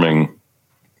performing,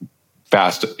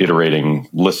 fast iterating,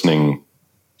 listening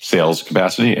sales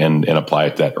capacity and apply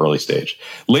it to that early stage.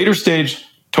 Later stage,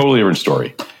 totally different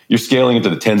story. You're scaling into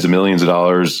the tens of millions of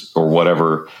dollars or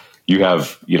whatever. You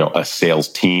have, a sales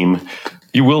team.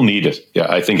 You will need it. Yeah,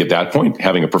 I think at that point,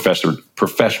 having a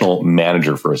professional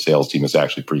manager for a sales team is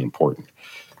actually pretty important.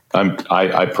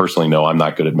 I personally know I'm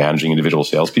not good at managing individual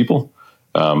salespeople.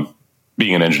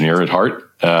 Being an engineer at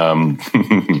heart,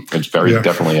 it's very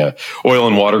definitely a oil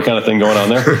and water kind of thing going on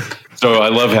there. So I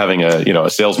love having a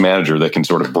sales manager that can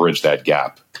sort of bridge that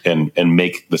gap and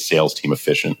make the sales team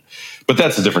efficient. But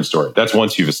that's a different story. That's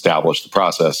once you've established the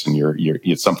process and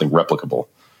it's something replicable.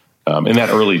 In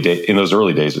those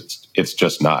early days, it's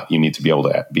just not. You need to be able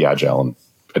to be agile and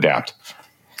adapt.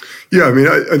 Yeah, I mean,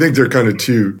 I think there are kind of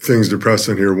two things to press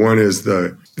on here. One is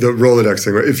the Rolodex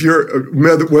thing. Right? If you're,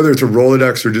 whether it's a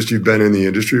Rolodex or just you've been in the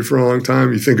industry for a long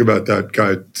time, you think about that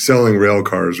guy selling rail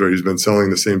cars, right? He's been selling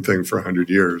the same thing for 100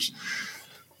 years.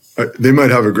 They might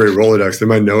have a great Rolodex. They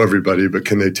might know everybody, but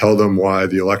can they tell them why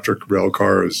the electric rail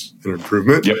car is an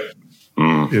improvement? Yep.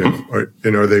 Mm-hmm.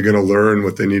 And are they going to learn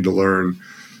what they need to learn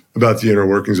about the inner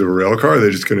workings of a rail car? Are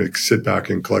they just going to sit back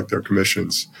and collect their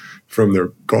commissions from their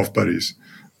golf buddies?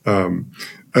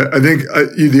 I think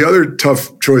the other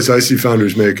tough choice I see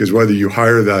founders make is whether you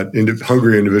hire that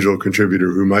hungry individual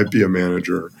contributor who might be a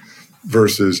manager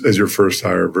versus as your first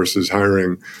hire versus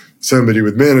hiring somebody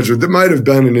with management that might have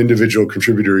been an individual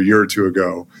contributor a year or two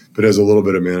ago, but has a little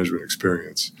bit of management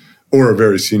experience, or a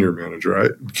very senior manager.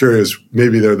 I'm curious,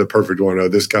 maybe they're the perfect one. Oh,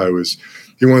 this guy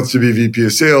he wants to be VP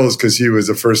of sales because he was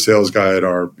the first sales guy at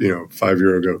our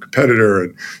 5-year ago competitor,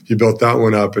 and he built that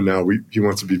one up, and now he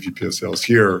wants to be VP of sales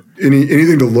here.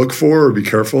 Anything to look for or be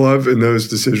careful of in those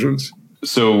decisions?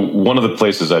 So one of the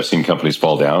places I've seen companies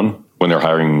fall down when they're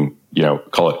hiring,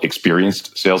 call it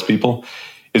experienced salespeople,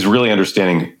 is really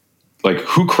understanding like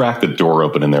who cracked the door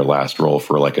open in their last role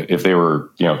for if they were,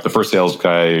 the first sales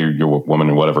guy or woman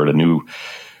or whatever at a new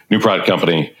product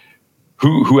company,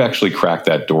 who actually cracked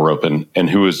that door open and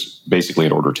who is basically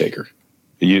an order taker.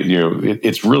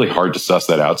 It's really hard to suss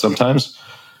that out sometimes,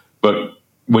 but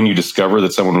when you discover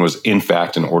that someone was in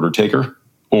fact an order taker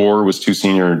or was too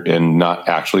senior and not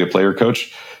actually a player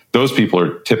coach, those people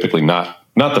are typically not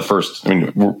the first. I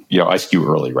mean, I skew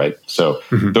early, right? So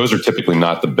those are typically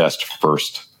not the best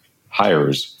first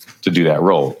hires to do that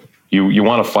role. You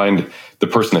want to find the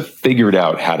person that figured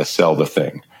out how to sell the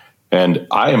thing. And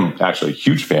I am actually a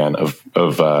huge fan of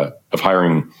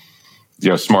hiring,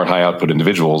 smart, high output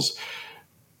individuals,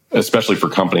 especially for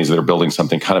companies that are building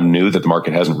something kind of new that the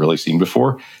market hasn't really seen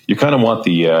before. You kind of want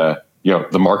the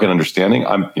market understanding.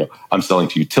 I'm selling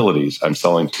to utilities. I'm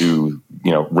selling to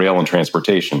rail and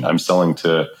transportation. I'm selling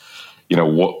to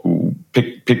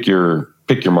pick your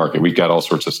market. We've got all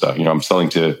sorts of stuff. I'm selling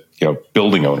to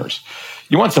building owners.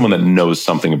 You want someone that knows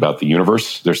something about the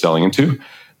universe they're selling into.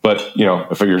 But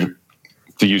if you're,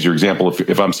 to use your example,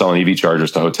 if I'm selling EV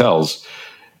chargers to hotels,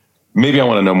 maybe I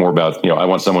want to know more about, I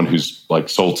want someone who's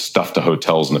sold stuff to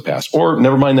hotels in the past, or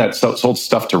never mind that, sold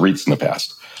stuff to REITs in the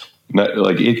past.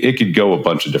 It could go a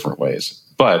bunch of different ways,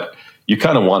 but you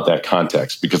kind of want that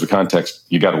context, because the context,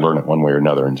 you got to learn it one way or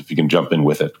another. And if you can jump in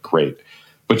with it, great.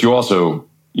 But you also,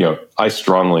 I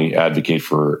strongly advocate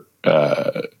for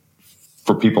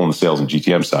people on the sales and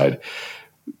GTM side,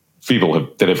 people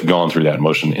that have gone through that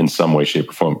motion in some way, shape,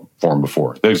 or form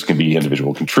before. Those can be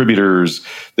individual contributors.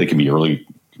 They can be early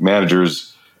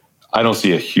managers. I don't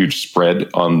see a huge spread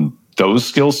on those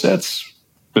skill sets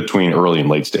between early and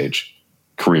late stage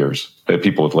careers.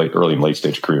 People with early and late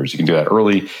stage careers. You can do that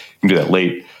early. You can do that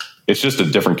late. It's just a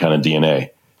different kind of DNA.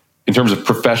 In terms of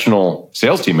professional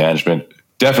sales team management,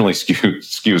 definitely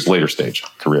skews later stage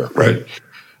career. Right.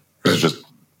 It just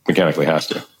mechanically has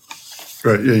to.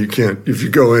 Right. Yeah, you can't. If you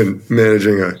go in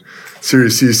managing a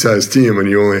Series C size team and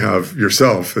you only have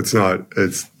yourself, you're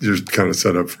kind of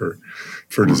set up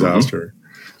for disaster.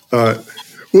 Well,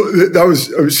 that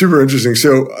was super interesting.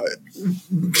 So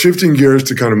shifting gears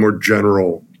to kind of more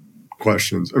general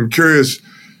questions. I'm curious,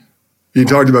 you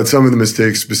talked about some of the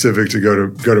mistakes specific to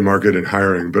go to market and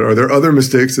hiring, but are there other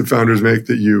mistakes that founders make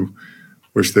that you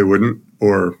wish they wouldn't,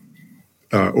 or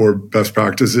best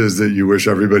practices that you wish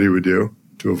everybody would do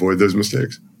to avoid those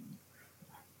mistakes?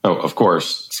 Oh, of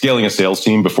course. Scaling a sales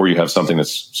team before you have something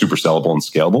that's super sellable and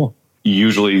scalable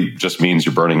usually just means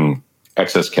you're burning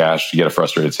excess cash. You get a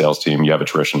frustrated sales team. You have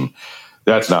attrition.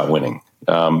 That's not winning.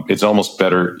 It's almost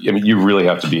better. I mean, you really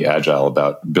have to be agile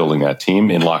about building that team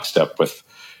in lockstep with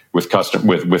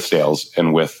sales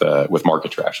and with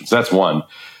market traction. So that's one.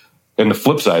 And the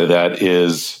flip side of that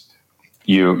is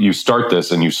you start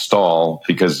this and you stall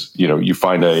because you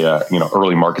find a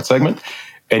early market segment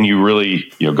and you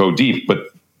really go deep, but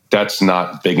that's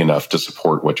not big enough to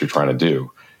support what you're trying to do,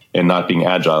 and not being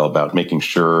agile about making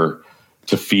sure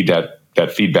to feed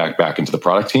that feedback back into the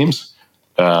product teams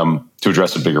to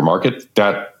address a bigger market.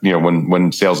 That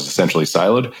when sales is essentially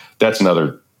siloed, that's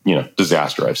another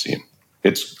disaster I've seen.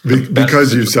 It's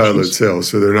because you siloed sales,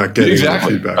 so they're not getting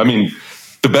exactly feedback. I mean,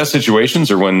 the best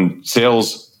situations are when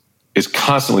sales is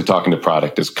constantly talking to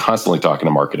product, is constantly talking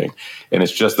to marketing, and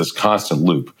it's just this constant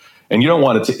loop. And you don't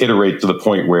want it to iterate to the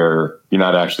point where you're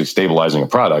not actually stabilizing a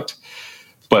product.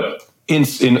 But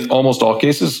in almost all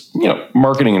cases,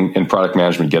 marketing and product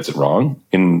management gets it wrong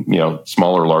in,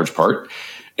 small or large part.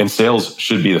 And sales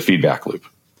should be the feedback loop.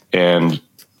 And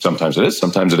sometimes it is,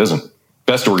 sometimes it isn't.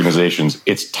 Best organizations,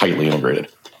 it's tightly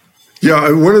integrated.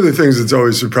 Yeah, one of the things that's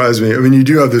always surprised me, I mean, you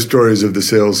do have the stories of the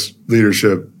sales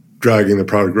leadership dragging the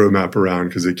product roadmap around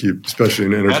because they keep, especially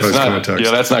in enterprise context.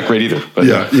 Yeah, that's not great either. But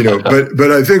yeah,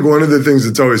 but I think one of the things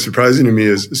that's always surprising to me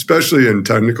is, especially in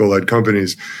technical-led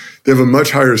companies, they have a much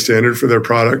higher standard for their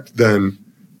product than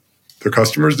their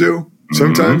customers do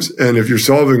sometimes. Mm-hmm. And if you're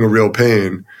solving a real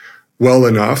pain well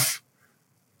enough,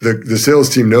 the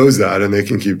sales team knows that, and they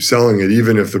can keep selling it,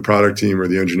 even if the product team or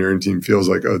the engineering team feels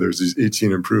like, oh, there's these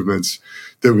 18 improvements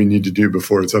that we need to do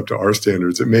before it's up to our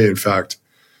standards. It may, in fact,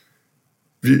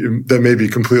 that may be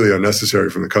completely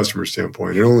unnecessary from the customer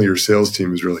standpoint, and only your sales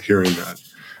team is really hearing that.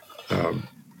 But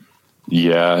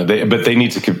they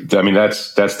need to. I mean,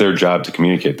 that's their job to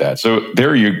communicate that. So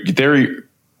there,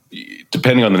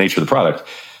 depending on the nature of the product,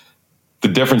 the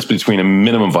difference between a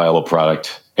minimum viable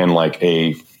product and like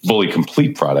a fully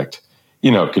complete product,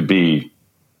 could be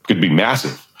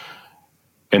massive.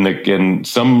 And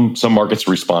some markets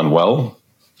respond well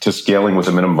to scaling with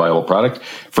a minimum viable product.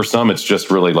 For some, it's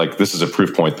just really like, this is a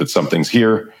proof point that something's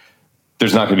here.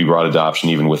 There's not going to be broad adoption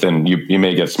even within, you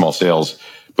may get small sales,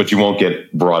 but you won't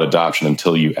get broad adoption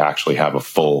until you actually have a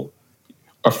full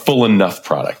enough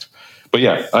product. But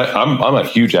yeah, I'm a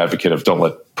huge advocate of don't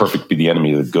let perfect be the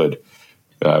enemy of the good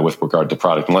with regard to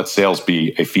product, and let sales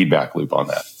be a feedback loop on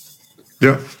that.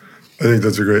 Yeah, I think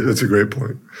that's a great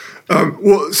point.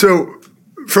 Well, so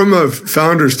from a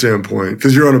founder standpoint,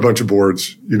 because you're on a bunch of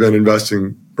boards, you've been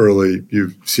investing early,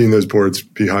 you've seen those boards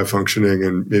be high functioning,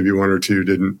 and maybe one or two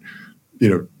didn't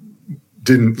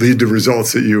lead to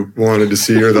results that you wanted to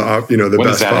see, or the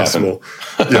best possible.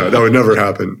 Yeah, that would never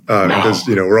happen because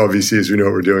we're all VCs, we know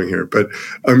what we're doing here. But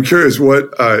I'm curious, what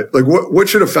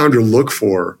should a founder look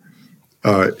for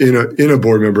in a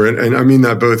board member, and I mean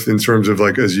that both in terms of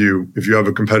like if you have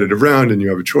a competitive round and you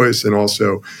have a choice, and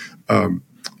also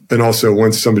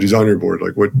once somebody's on your board,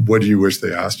 like what do you wish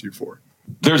they asked you for?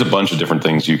 There's a bunch of different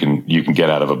things you can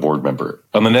get out of a board member.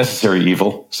 On the necessary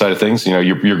evil side of things, you're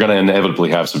going to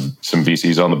inevitably have some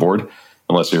VCs on the board,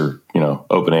 unless you're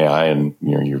OpenAI and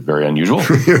you're very unusual.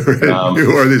 Right.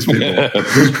 Who are these people?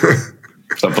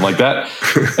 Something like that.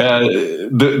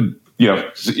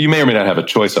 You may or may not have a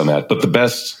choice on that, but the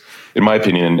best, in my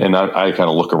opinion, and I kind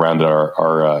of look around at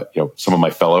our some of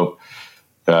my fellow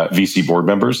VC board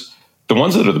members, the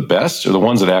ones that are the best are the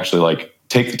ones that actually like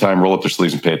take the time, roll up their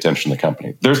sleeves, and pay attention to the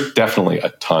company. There's definitely a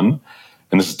ton,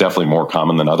 and this is definitely more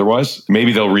common than otherwise.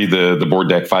 Maybe they'll read the board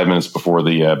deck 5 minutes before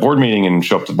the board meeting and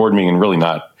show up to the board meeting and really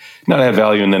not add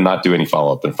value, and then not do any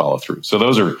follow up and follow through. So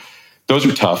those are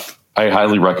tough. I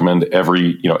highly recommend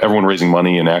everyone raising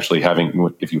money and actually having,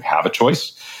 if you have a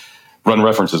choice, run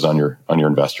references on your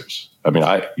investors. I mean,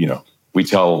 we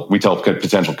tell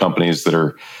potential companies that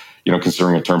are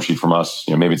considering a term sheet from us,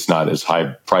 maybe it's not as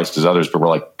high priced as others, but we're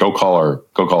like, go call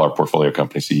our portfolio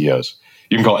company CEOs.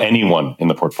 You can call anyone in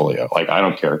the portfolio. Like, I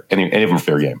don't care. Any of them are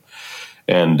fair game.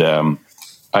 And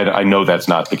I know that's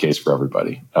not the case for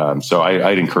everybody. So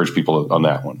I'd encourage people on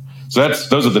that one. So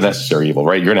those are the necessary evil,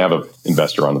 right? You're going to have an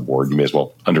investor on the board. You may as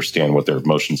well understand what their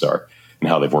emotions are and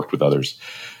how they've worked with others.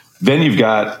 Then you've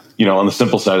got, on the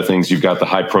simple side of things, you've got the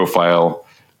high profile,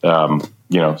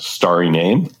 starry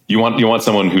name. You want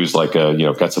someone who's like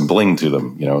got some bling to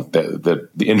them, that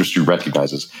the industry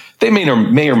recognizes. They may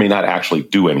or may not actually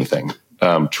do anything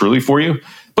truly for you,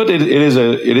 but it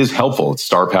is helpful. It's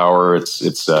star power.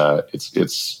 It's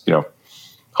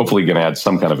hopefully going to add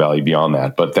some kind of value beyond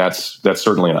that. But that's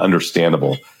certainly an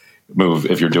understandable move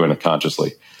if you're doing it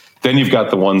consciously. Then you've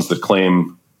got the ones that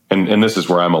claim, and this is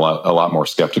where I'm a lot more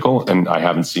skeptical, and I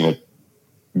haven't seen it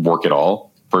work at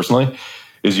all personally,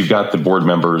 is you've got the board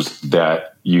members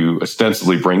that you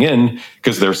ostensibly bring in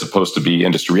because they're supposed to be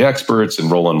industry experts and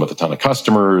roll in with a ton of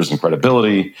customers and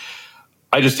credibility.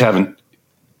 I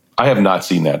have not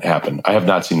seen that happen. I have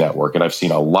not seen that work. And I've seen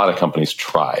a lot of companies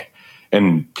try,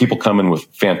 and people come in with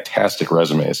fantastic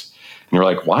resumes, and you're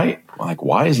like,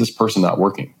 why is this person not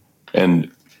working?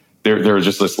 And they're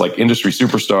just this like industry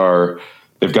superstar.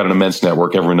 They've got an immense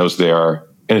network. Everyone knows they are.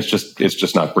 And it's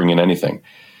just not bringing anything.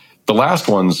 The last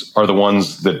ones are the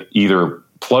ones that either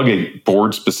plug a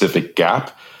board specific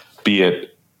gap, be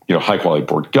it, high quality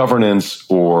board governance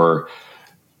or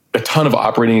a ton of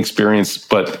operating experience,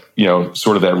 but,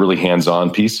 sort of that really hands-on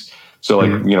piece. So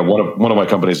like, one of my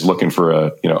companies is looking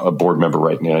for a board member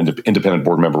right now, independent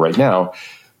board member right now,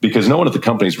 because no one at the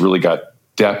company's really got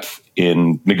depth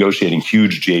in negotiating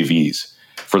huge JVs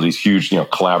for these huge,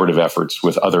 collaborative efforts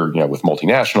with other, with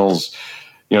multinationals.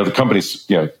 The company's,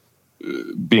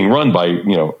 being run by,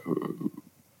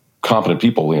 competent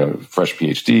people, fresh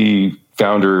PhD,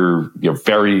 founder,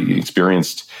 very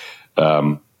experienced,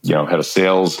 head of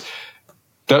sales.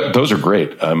 Those are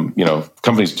great.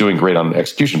 Companies doing great on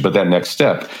execution, but that next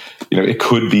step, it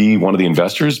could be one of the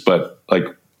investors, but like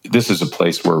this is a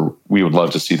place where we would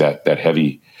love to see the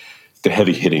heavy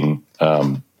hitting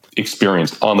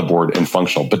experience on the board and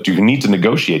functional. But you need to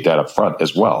negotiate that up front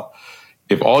as well.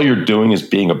 If all you're doing is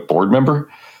being a board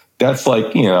member, that's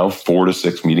like 4 to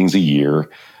 6 meetings a year.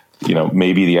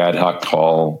 Maybe the ad hoc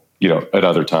call, at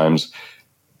other times.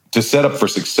 To set up for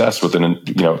success with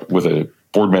with a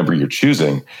board member you're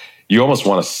choosing, you almost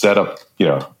want to set up,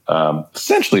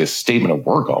 essentially a statement of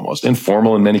work, almost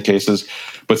informal in many cases,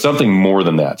 but something more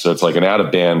than that. So it's like an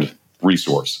out-of-band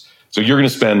resource. So you're going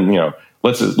to spend,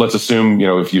 let's assume,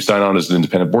 if you sign on as an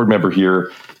independent board member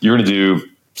here, you're going to do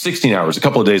 16 hours, a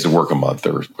couple of days of work a month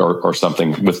or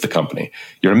something with the company.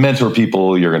 You're going to mentor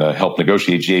people. You're going to help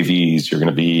negotiate JVs. You're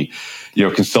going to be,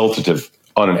 consultative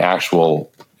on an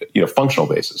actual, functional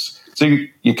basis. So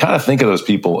you kind of think of those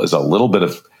people as a little bit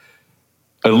of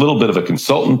a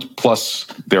consultant plus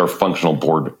their functional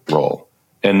board role.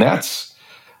 And that's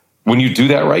when you do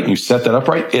that right and you set that up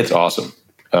right, it's awesome.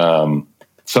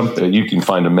 You can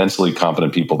find immensely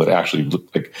competent people that actually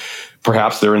look like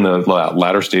perhaps they're in the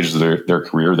latter stages of their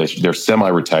career. They're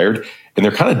semi-retired and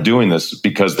they're kind of doing this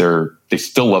because they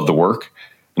still love the work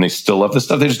and they still love this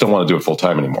stuff. They just don't want to do it full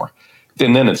time anymore.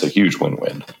 And then it's a huge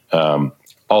win-win.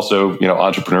 Also,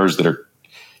 entrepreneurs that are,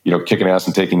 kicking ass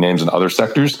and taking names in other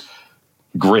sectors,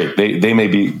 great. They may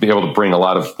be able to bring a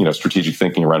lot of, strategic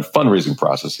thinking around fundraising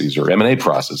processes or M&A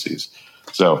processes.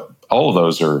 So all of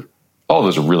those are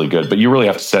really good, but you really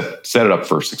have to set it up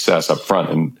for success up front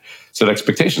and set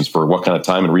expectations for what kind of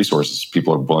time and resources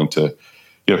people are willing to,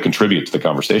 contribute to the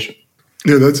conversation.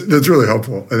 Yeah, that's really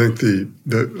helpful. I think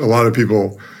a lot of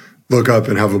people look up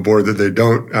and have a board that they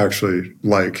don't actually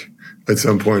like at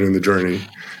some point in the journey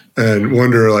and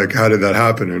wonder like, how did that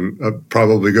happen? And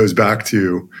probably goes back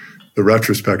to the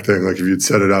retrospect thing. Like if you'd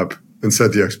set it up and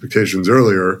set the expectations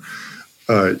earlier,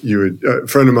 a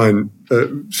friend of mine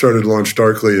started to launch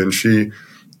Darkly, and she,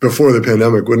 before the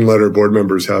pandemic, wouldn't let her board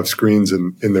members have screens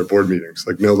in their board meetings,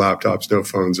 like no laptops, no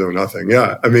phones, no nothing.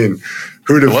 Yeah, I mean,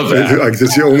 who'd have? Like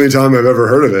that's the only time I've ever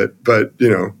heard of it. But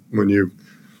when you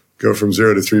go from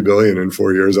 0 to 3 billion in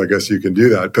 4 years, I guess you can do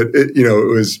that. But it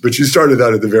was. But you started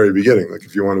that at the very beginning. Like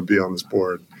if you want to be on this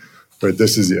board, right?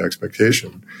 This is the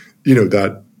expectation.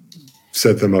 That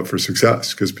set them up for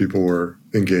success because people were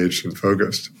engaged and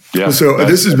focused. Yeah. So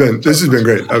this has been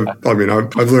great. I've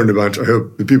learned a bunch. I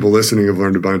hope the people listening have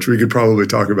learned a bunch. We could probably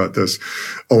talk about this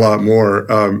a lot more.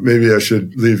 Maybe I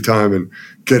should leave time and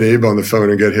get Abe on the phone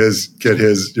and get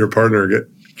your partner, get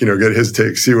his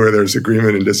take, see where there's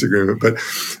agreement and disagreement. But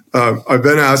I've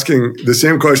been asking the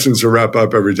same questions to wrap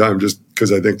up every time, just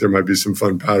because I think there might be some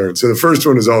fun patterns. So the first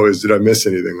one is always, did I miss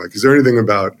anything? Like, is there anything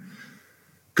about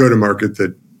go-to-market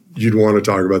that you'd want to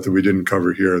talk about that we didn't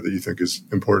cover here that you think is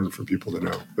important for people to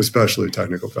know, especially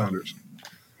technical founders?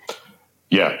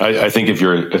 Yeah, I think if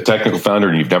you're a technical founder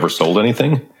and you've never sold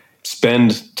anything,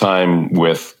 spend time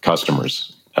with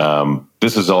customers.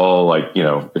 This is all like,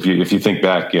 if you think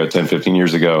back, 10, 15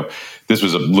 years ago, this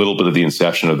was a little bit of the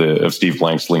inception of Steve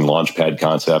Blank's Lean Launchpad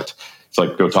concept. It's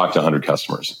like, go talk to 100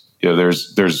 customers.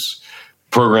 There's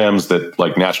programs that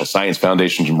like National Science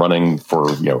Foundation's running for,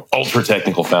 ultra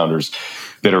technical founders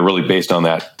that are really based on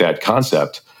that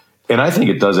concept. And I think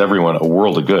it does everyone a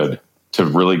world of good to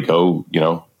really go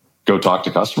talk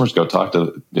to customers, go talk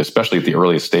to, especially at the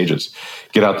earliest stages,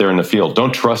 get out there in the field.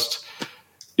 Don't trust,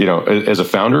 as a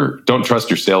founder, don't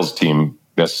trust your sales team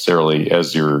necessarily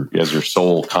as your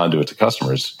sole conduit to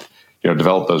customers.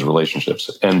 Develop those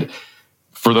relationships. And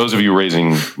for those of you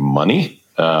raising money,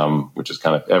 which is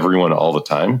kind of everyone all the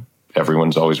time,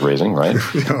 everyone's always raising, right?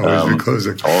 Always be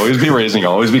closing. Always be raising,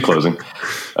 always be closing.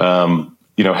 Have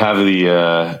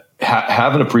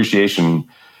an appreciation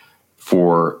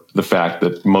for the fact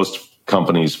that most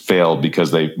companies fail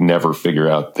because they never figure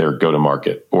out their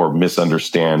go-to-market or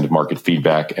misunderstand market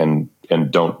feedback and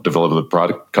don't deliver the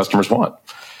product customers want.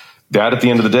 That, at the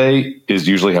end of the day, is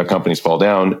usually how companies fall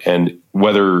down. And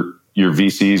whether your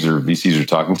VCs you're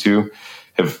talking to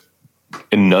have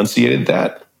enunciated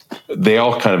that, they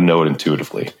all kind of know it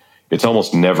intuitively. It's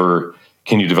almost never,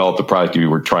 can you develop the product you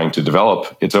were trying to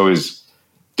develop? It's always,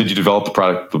 did you develop the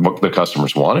product the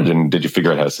customers wanted, and did you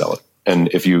figure out how to sell it? And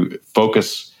if you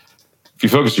focus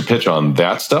your pitch on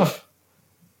that stuff,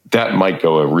 that might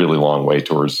go a really long way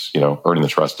towards, earning the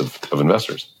trust of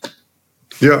investors.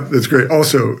 Yeah, that's great.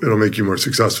 Also, it'll make you more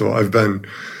successful. I've been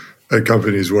at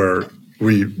companies where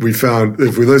we found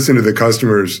if we listened to the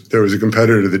customers, there was a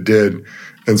competitor that did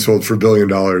and sold for $1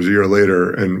 billion a year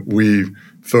later, and we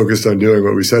focused on doing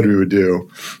what we said we would do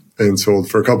and sold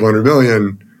for a couple $100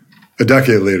 million a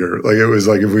decade later. Like it was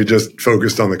like if we just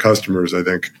focused on the customers, I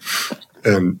think,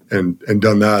 and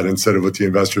done that instead of what the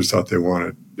investors thought they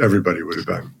wanted, everybody would have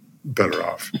been better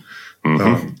off.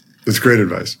 That's great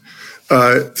advice.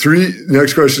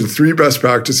 Next question, 3 best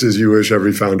practices you wish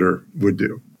every founder would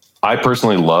do. I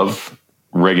personally love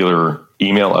regular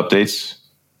email updates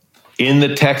in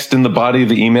the text in the body of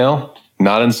the email,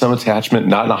 not in some attachment,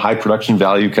 not in a high production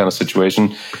value kind of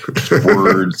situation, just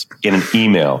words in an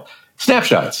email.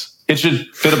 Snapshots. It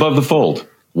should fit above the fold.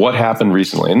 What happened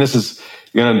recently? And this is,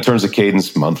 in terms of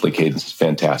cadence, monthly cadence is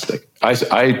fantastic.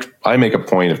 I make a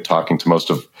point of talking to most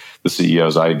of the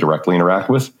CEOs I directly interact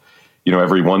with,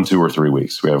 every 1, 2, or 3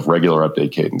 weeks. We have regular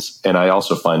update cadence. And I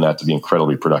also find that to be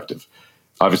incredibly productive.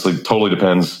 Obviously, totally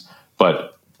depends,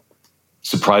 but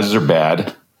surprises are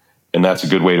bad. And that's a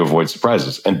good way to avoid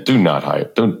surprises. And do not hide.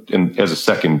 And as a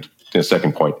second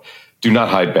point, do not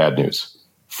hide bad news.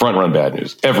 Front run bad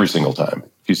news every single time.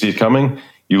 If you see it coming,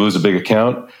 you lose a big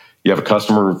account, you have a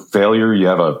customer failure, you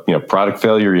have a product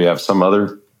failure, you have some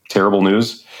other terrible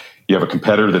news, you have a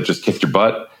competitor that just kicked your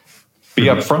butt. Be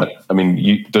upfront. I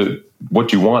mean,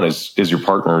 what you want is your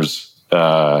partners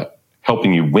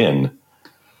helping you win.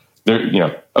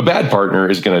 A bad partner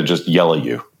is going to just yell at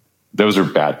you. Those are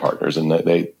bad partners, and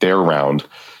they're around.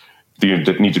 You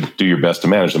need to do your best to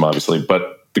manage them, obviously.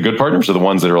 But the good partners are the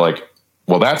ones that are like,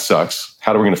 well, that sucks.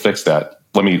 How are we going to fix that?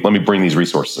 Let me bring these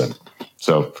resources in.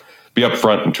 So be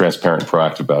upfront and transparent and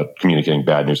proactive about communicating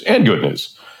bad news and good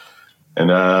news. And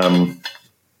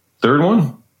third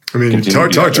one,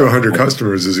 talk to 100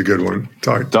 customers is a good one.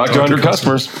 Talk to 100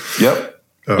 customers. Yep.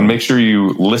 And make sure you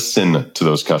listen to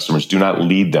those customers. Do not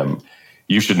lead them.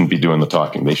 You shouldn't be doing the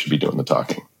talking. They should be doing the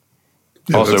talking.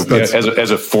 Yeah, also,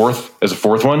 as a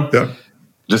fourth one,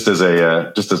 just as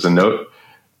a note,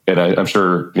 and I'm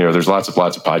sure there's lots of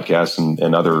podcasts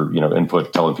and other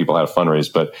input telling people how to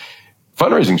fundraise, but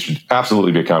fundraising should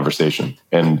absolutely be a conversation,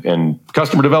 and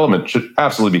customer development should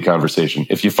absolutely be conversation.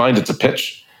 If you find it's a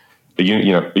pitch, a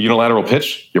unilateral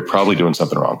pitch, you're probably doing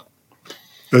something wrong.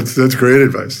 That's great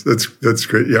advice. That's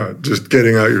great. Yeah, just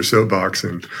getting out your soapbox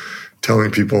and telling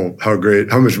people how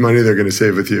much money they're going to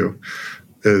save with you.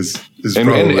 Is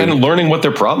probably... and learning what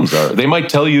their problems are. They might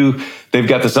tell you they've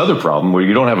got this other problem where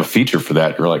you don't have a feature for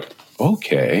that. You're like,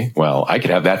 okay, well, I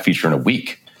could have that feature in a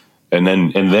week, and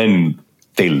then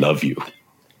they love you.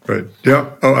 Right. Yeah.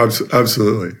 Oh,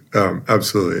 absolutely.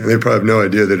 Absolutely. And they probably have no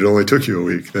idea that it only took you a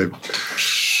week. They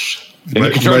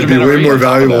might be way more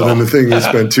valuable than the thing you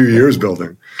spent 2 years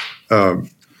building. You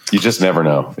just never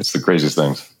know. It's the craziest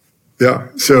things. Yeah.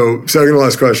 So second to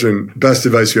last question, best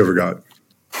advice you ever got?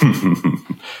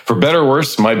 For better or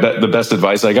worse, the best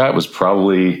advice I got was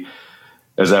probably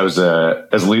as I was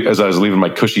leaving my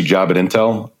cushy job at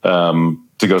Intel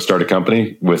to go start a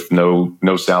company with no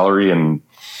salary and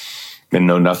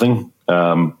no nothing.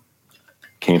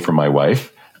 Came from my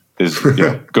wife.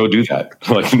 Go do that.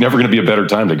 Like, never going to be a better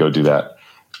time to go do that.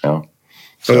 So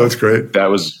that's great.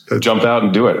 Jump out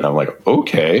and do it. And I'm like,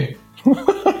 okay.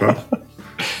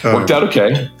 Worked out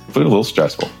okay, but a little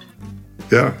stressful.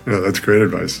 Yeah, that's great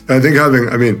advice. I think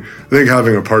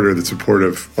having a partner that's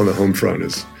supportive on the home front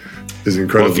is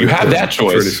incredible. Well, if you have that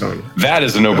choice, that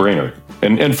is a no-brainer.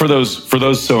 And for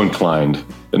those so inclined,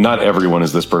 and not everyone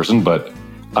is this person, but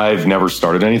I've never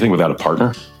started anything without a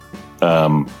partner.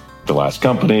 The last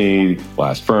company,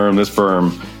 last firm, this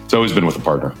firm, it's always been with a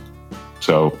partner.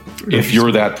 So if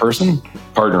you're that person,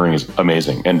 partnering is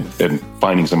amazing, and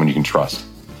finding someone you can trust.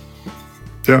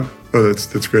 Yeah. Oh,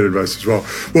 that's great advice as well.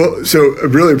 Well, so I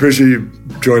really appreciate you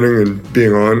joining and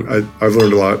being on. I've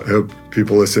learned a lot. I hope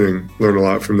people listening learn a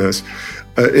lot from this.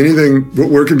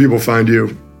 Where can people find you?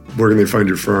 Where can they find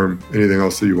your firm? Anything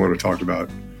else that you want to talk about?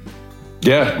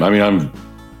 Yeah,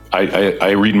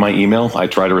 I read my email. I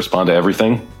try to respond to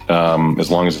everything, as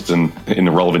long as it's in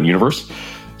the relevant universe.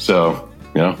 So,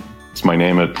 it's my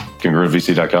name at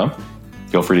congruentvc.com.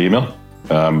 Feel free to email.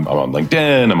 I'm on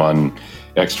LinkedIn. I'm on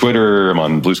X Twitter. I'm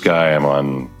on Blue Sky. I'm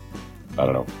on,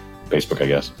 Facebook, I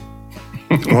guess.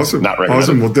 Awesome. Not recommended.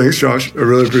 Awesome. Well, thanks, Josh. I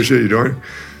really appreciate you joining.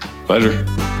 Pleasure.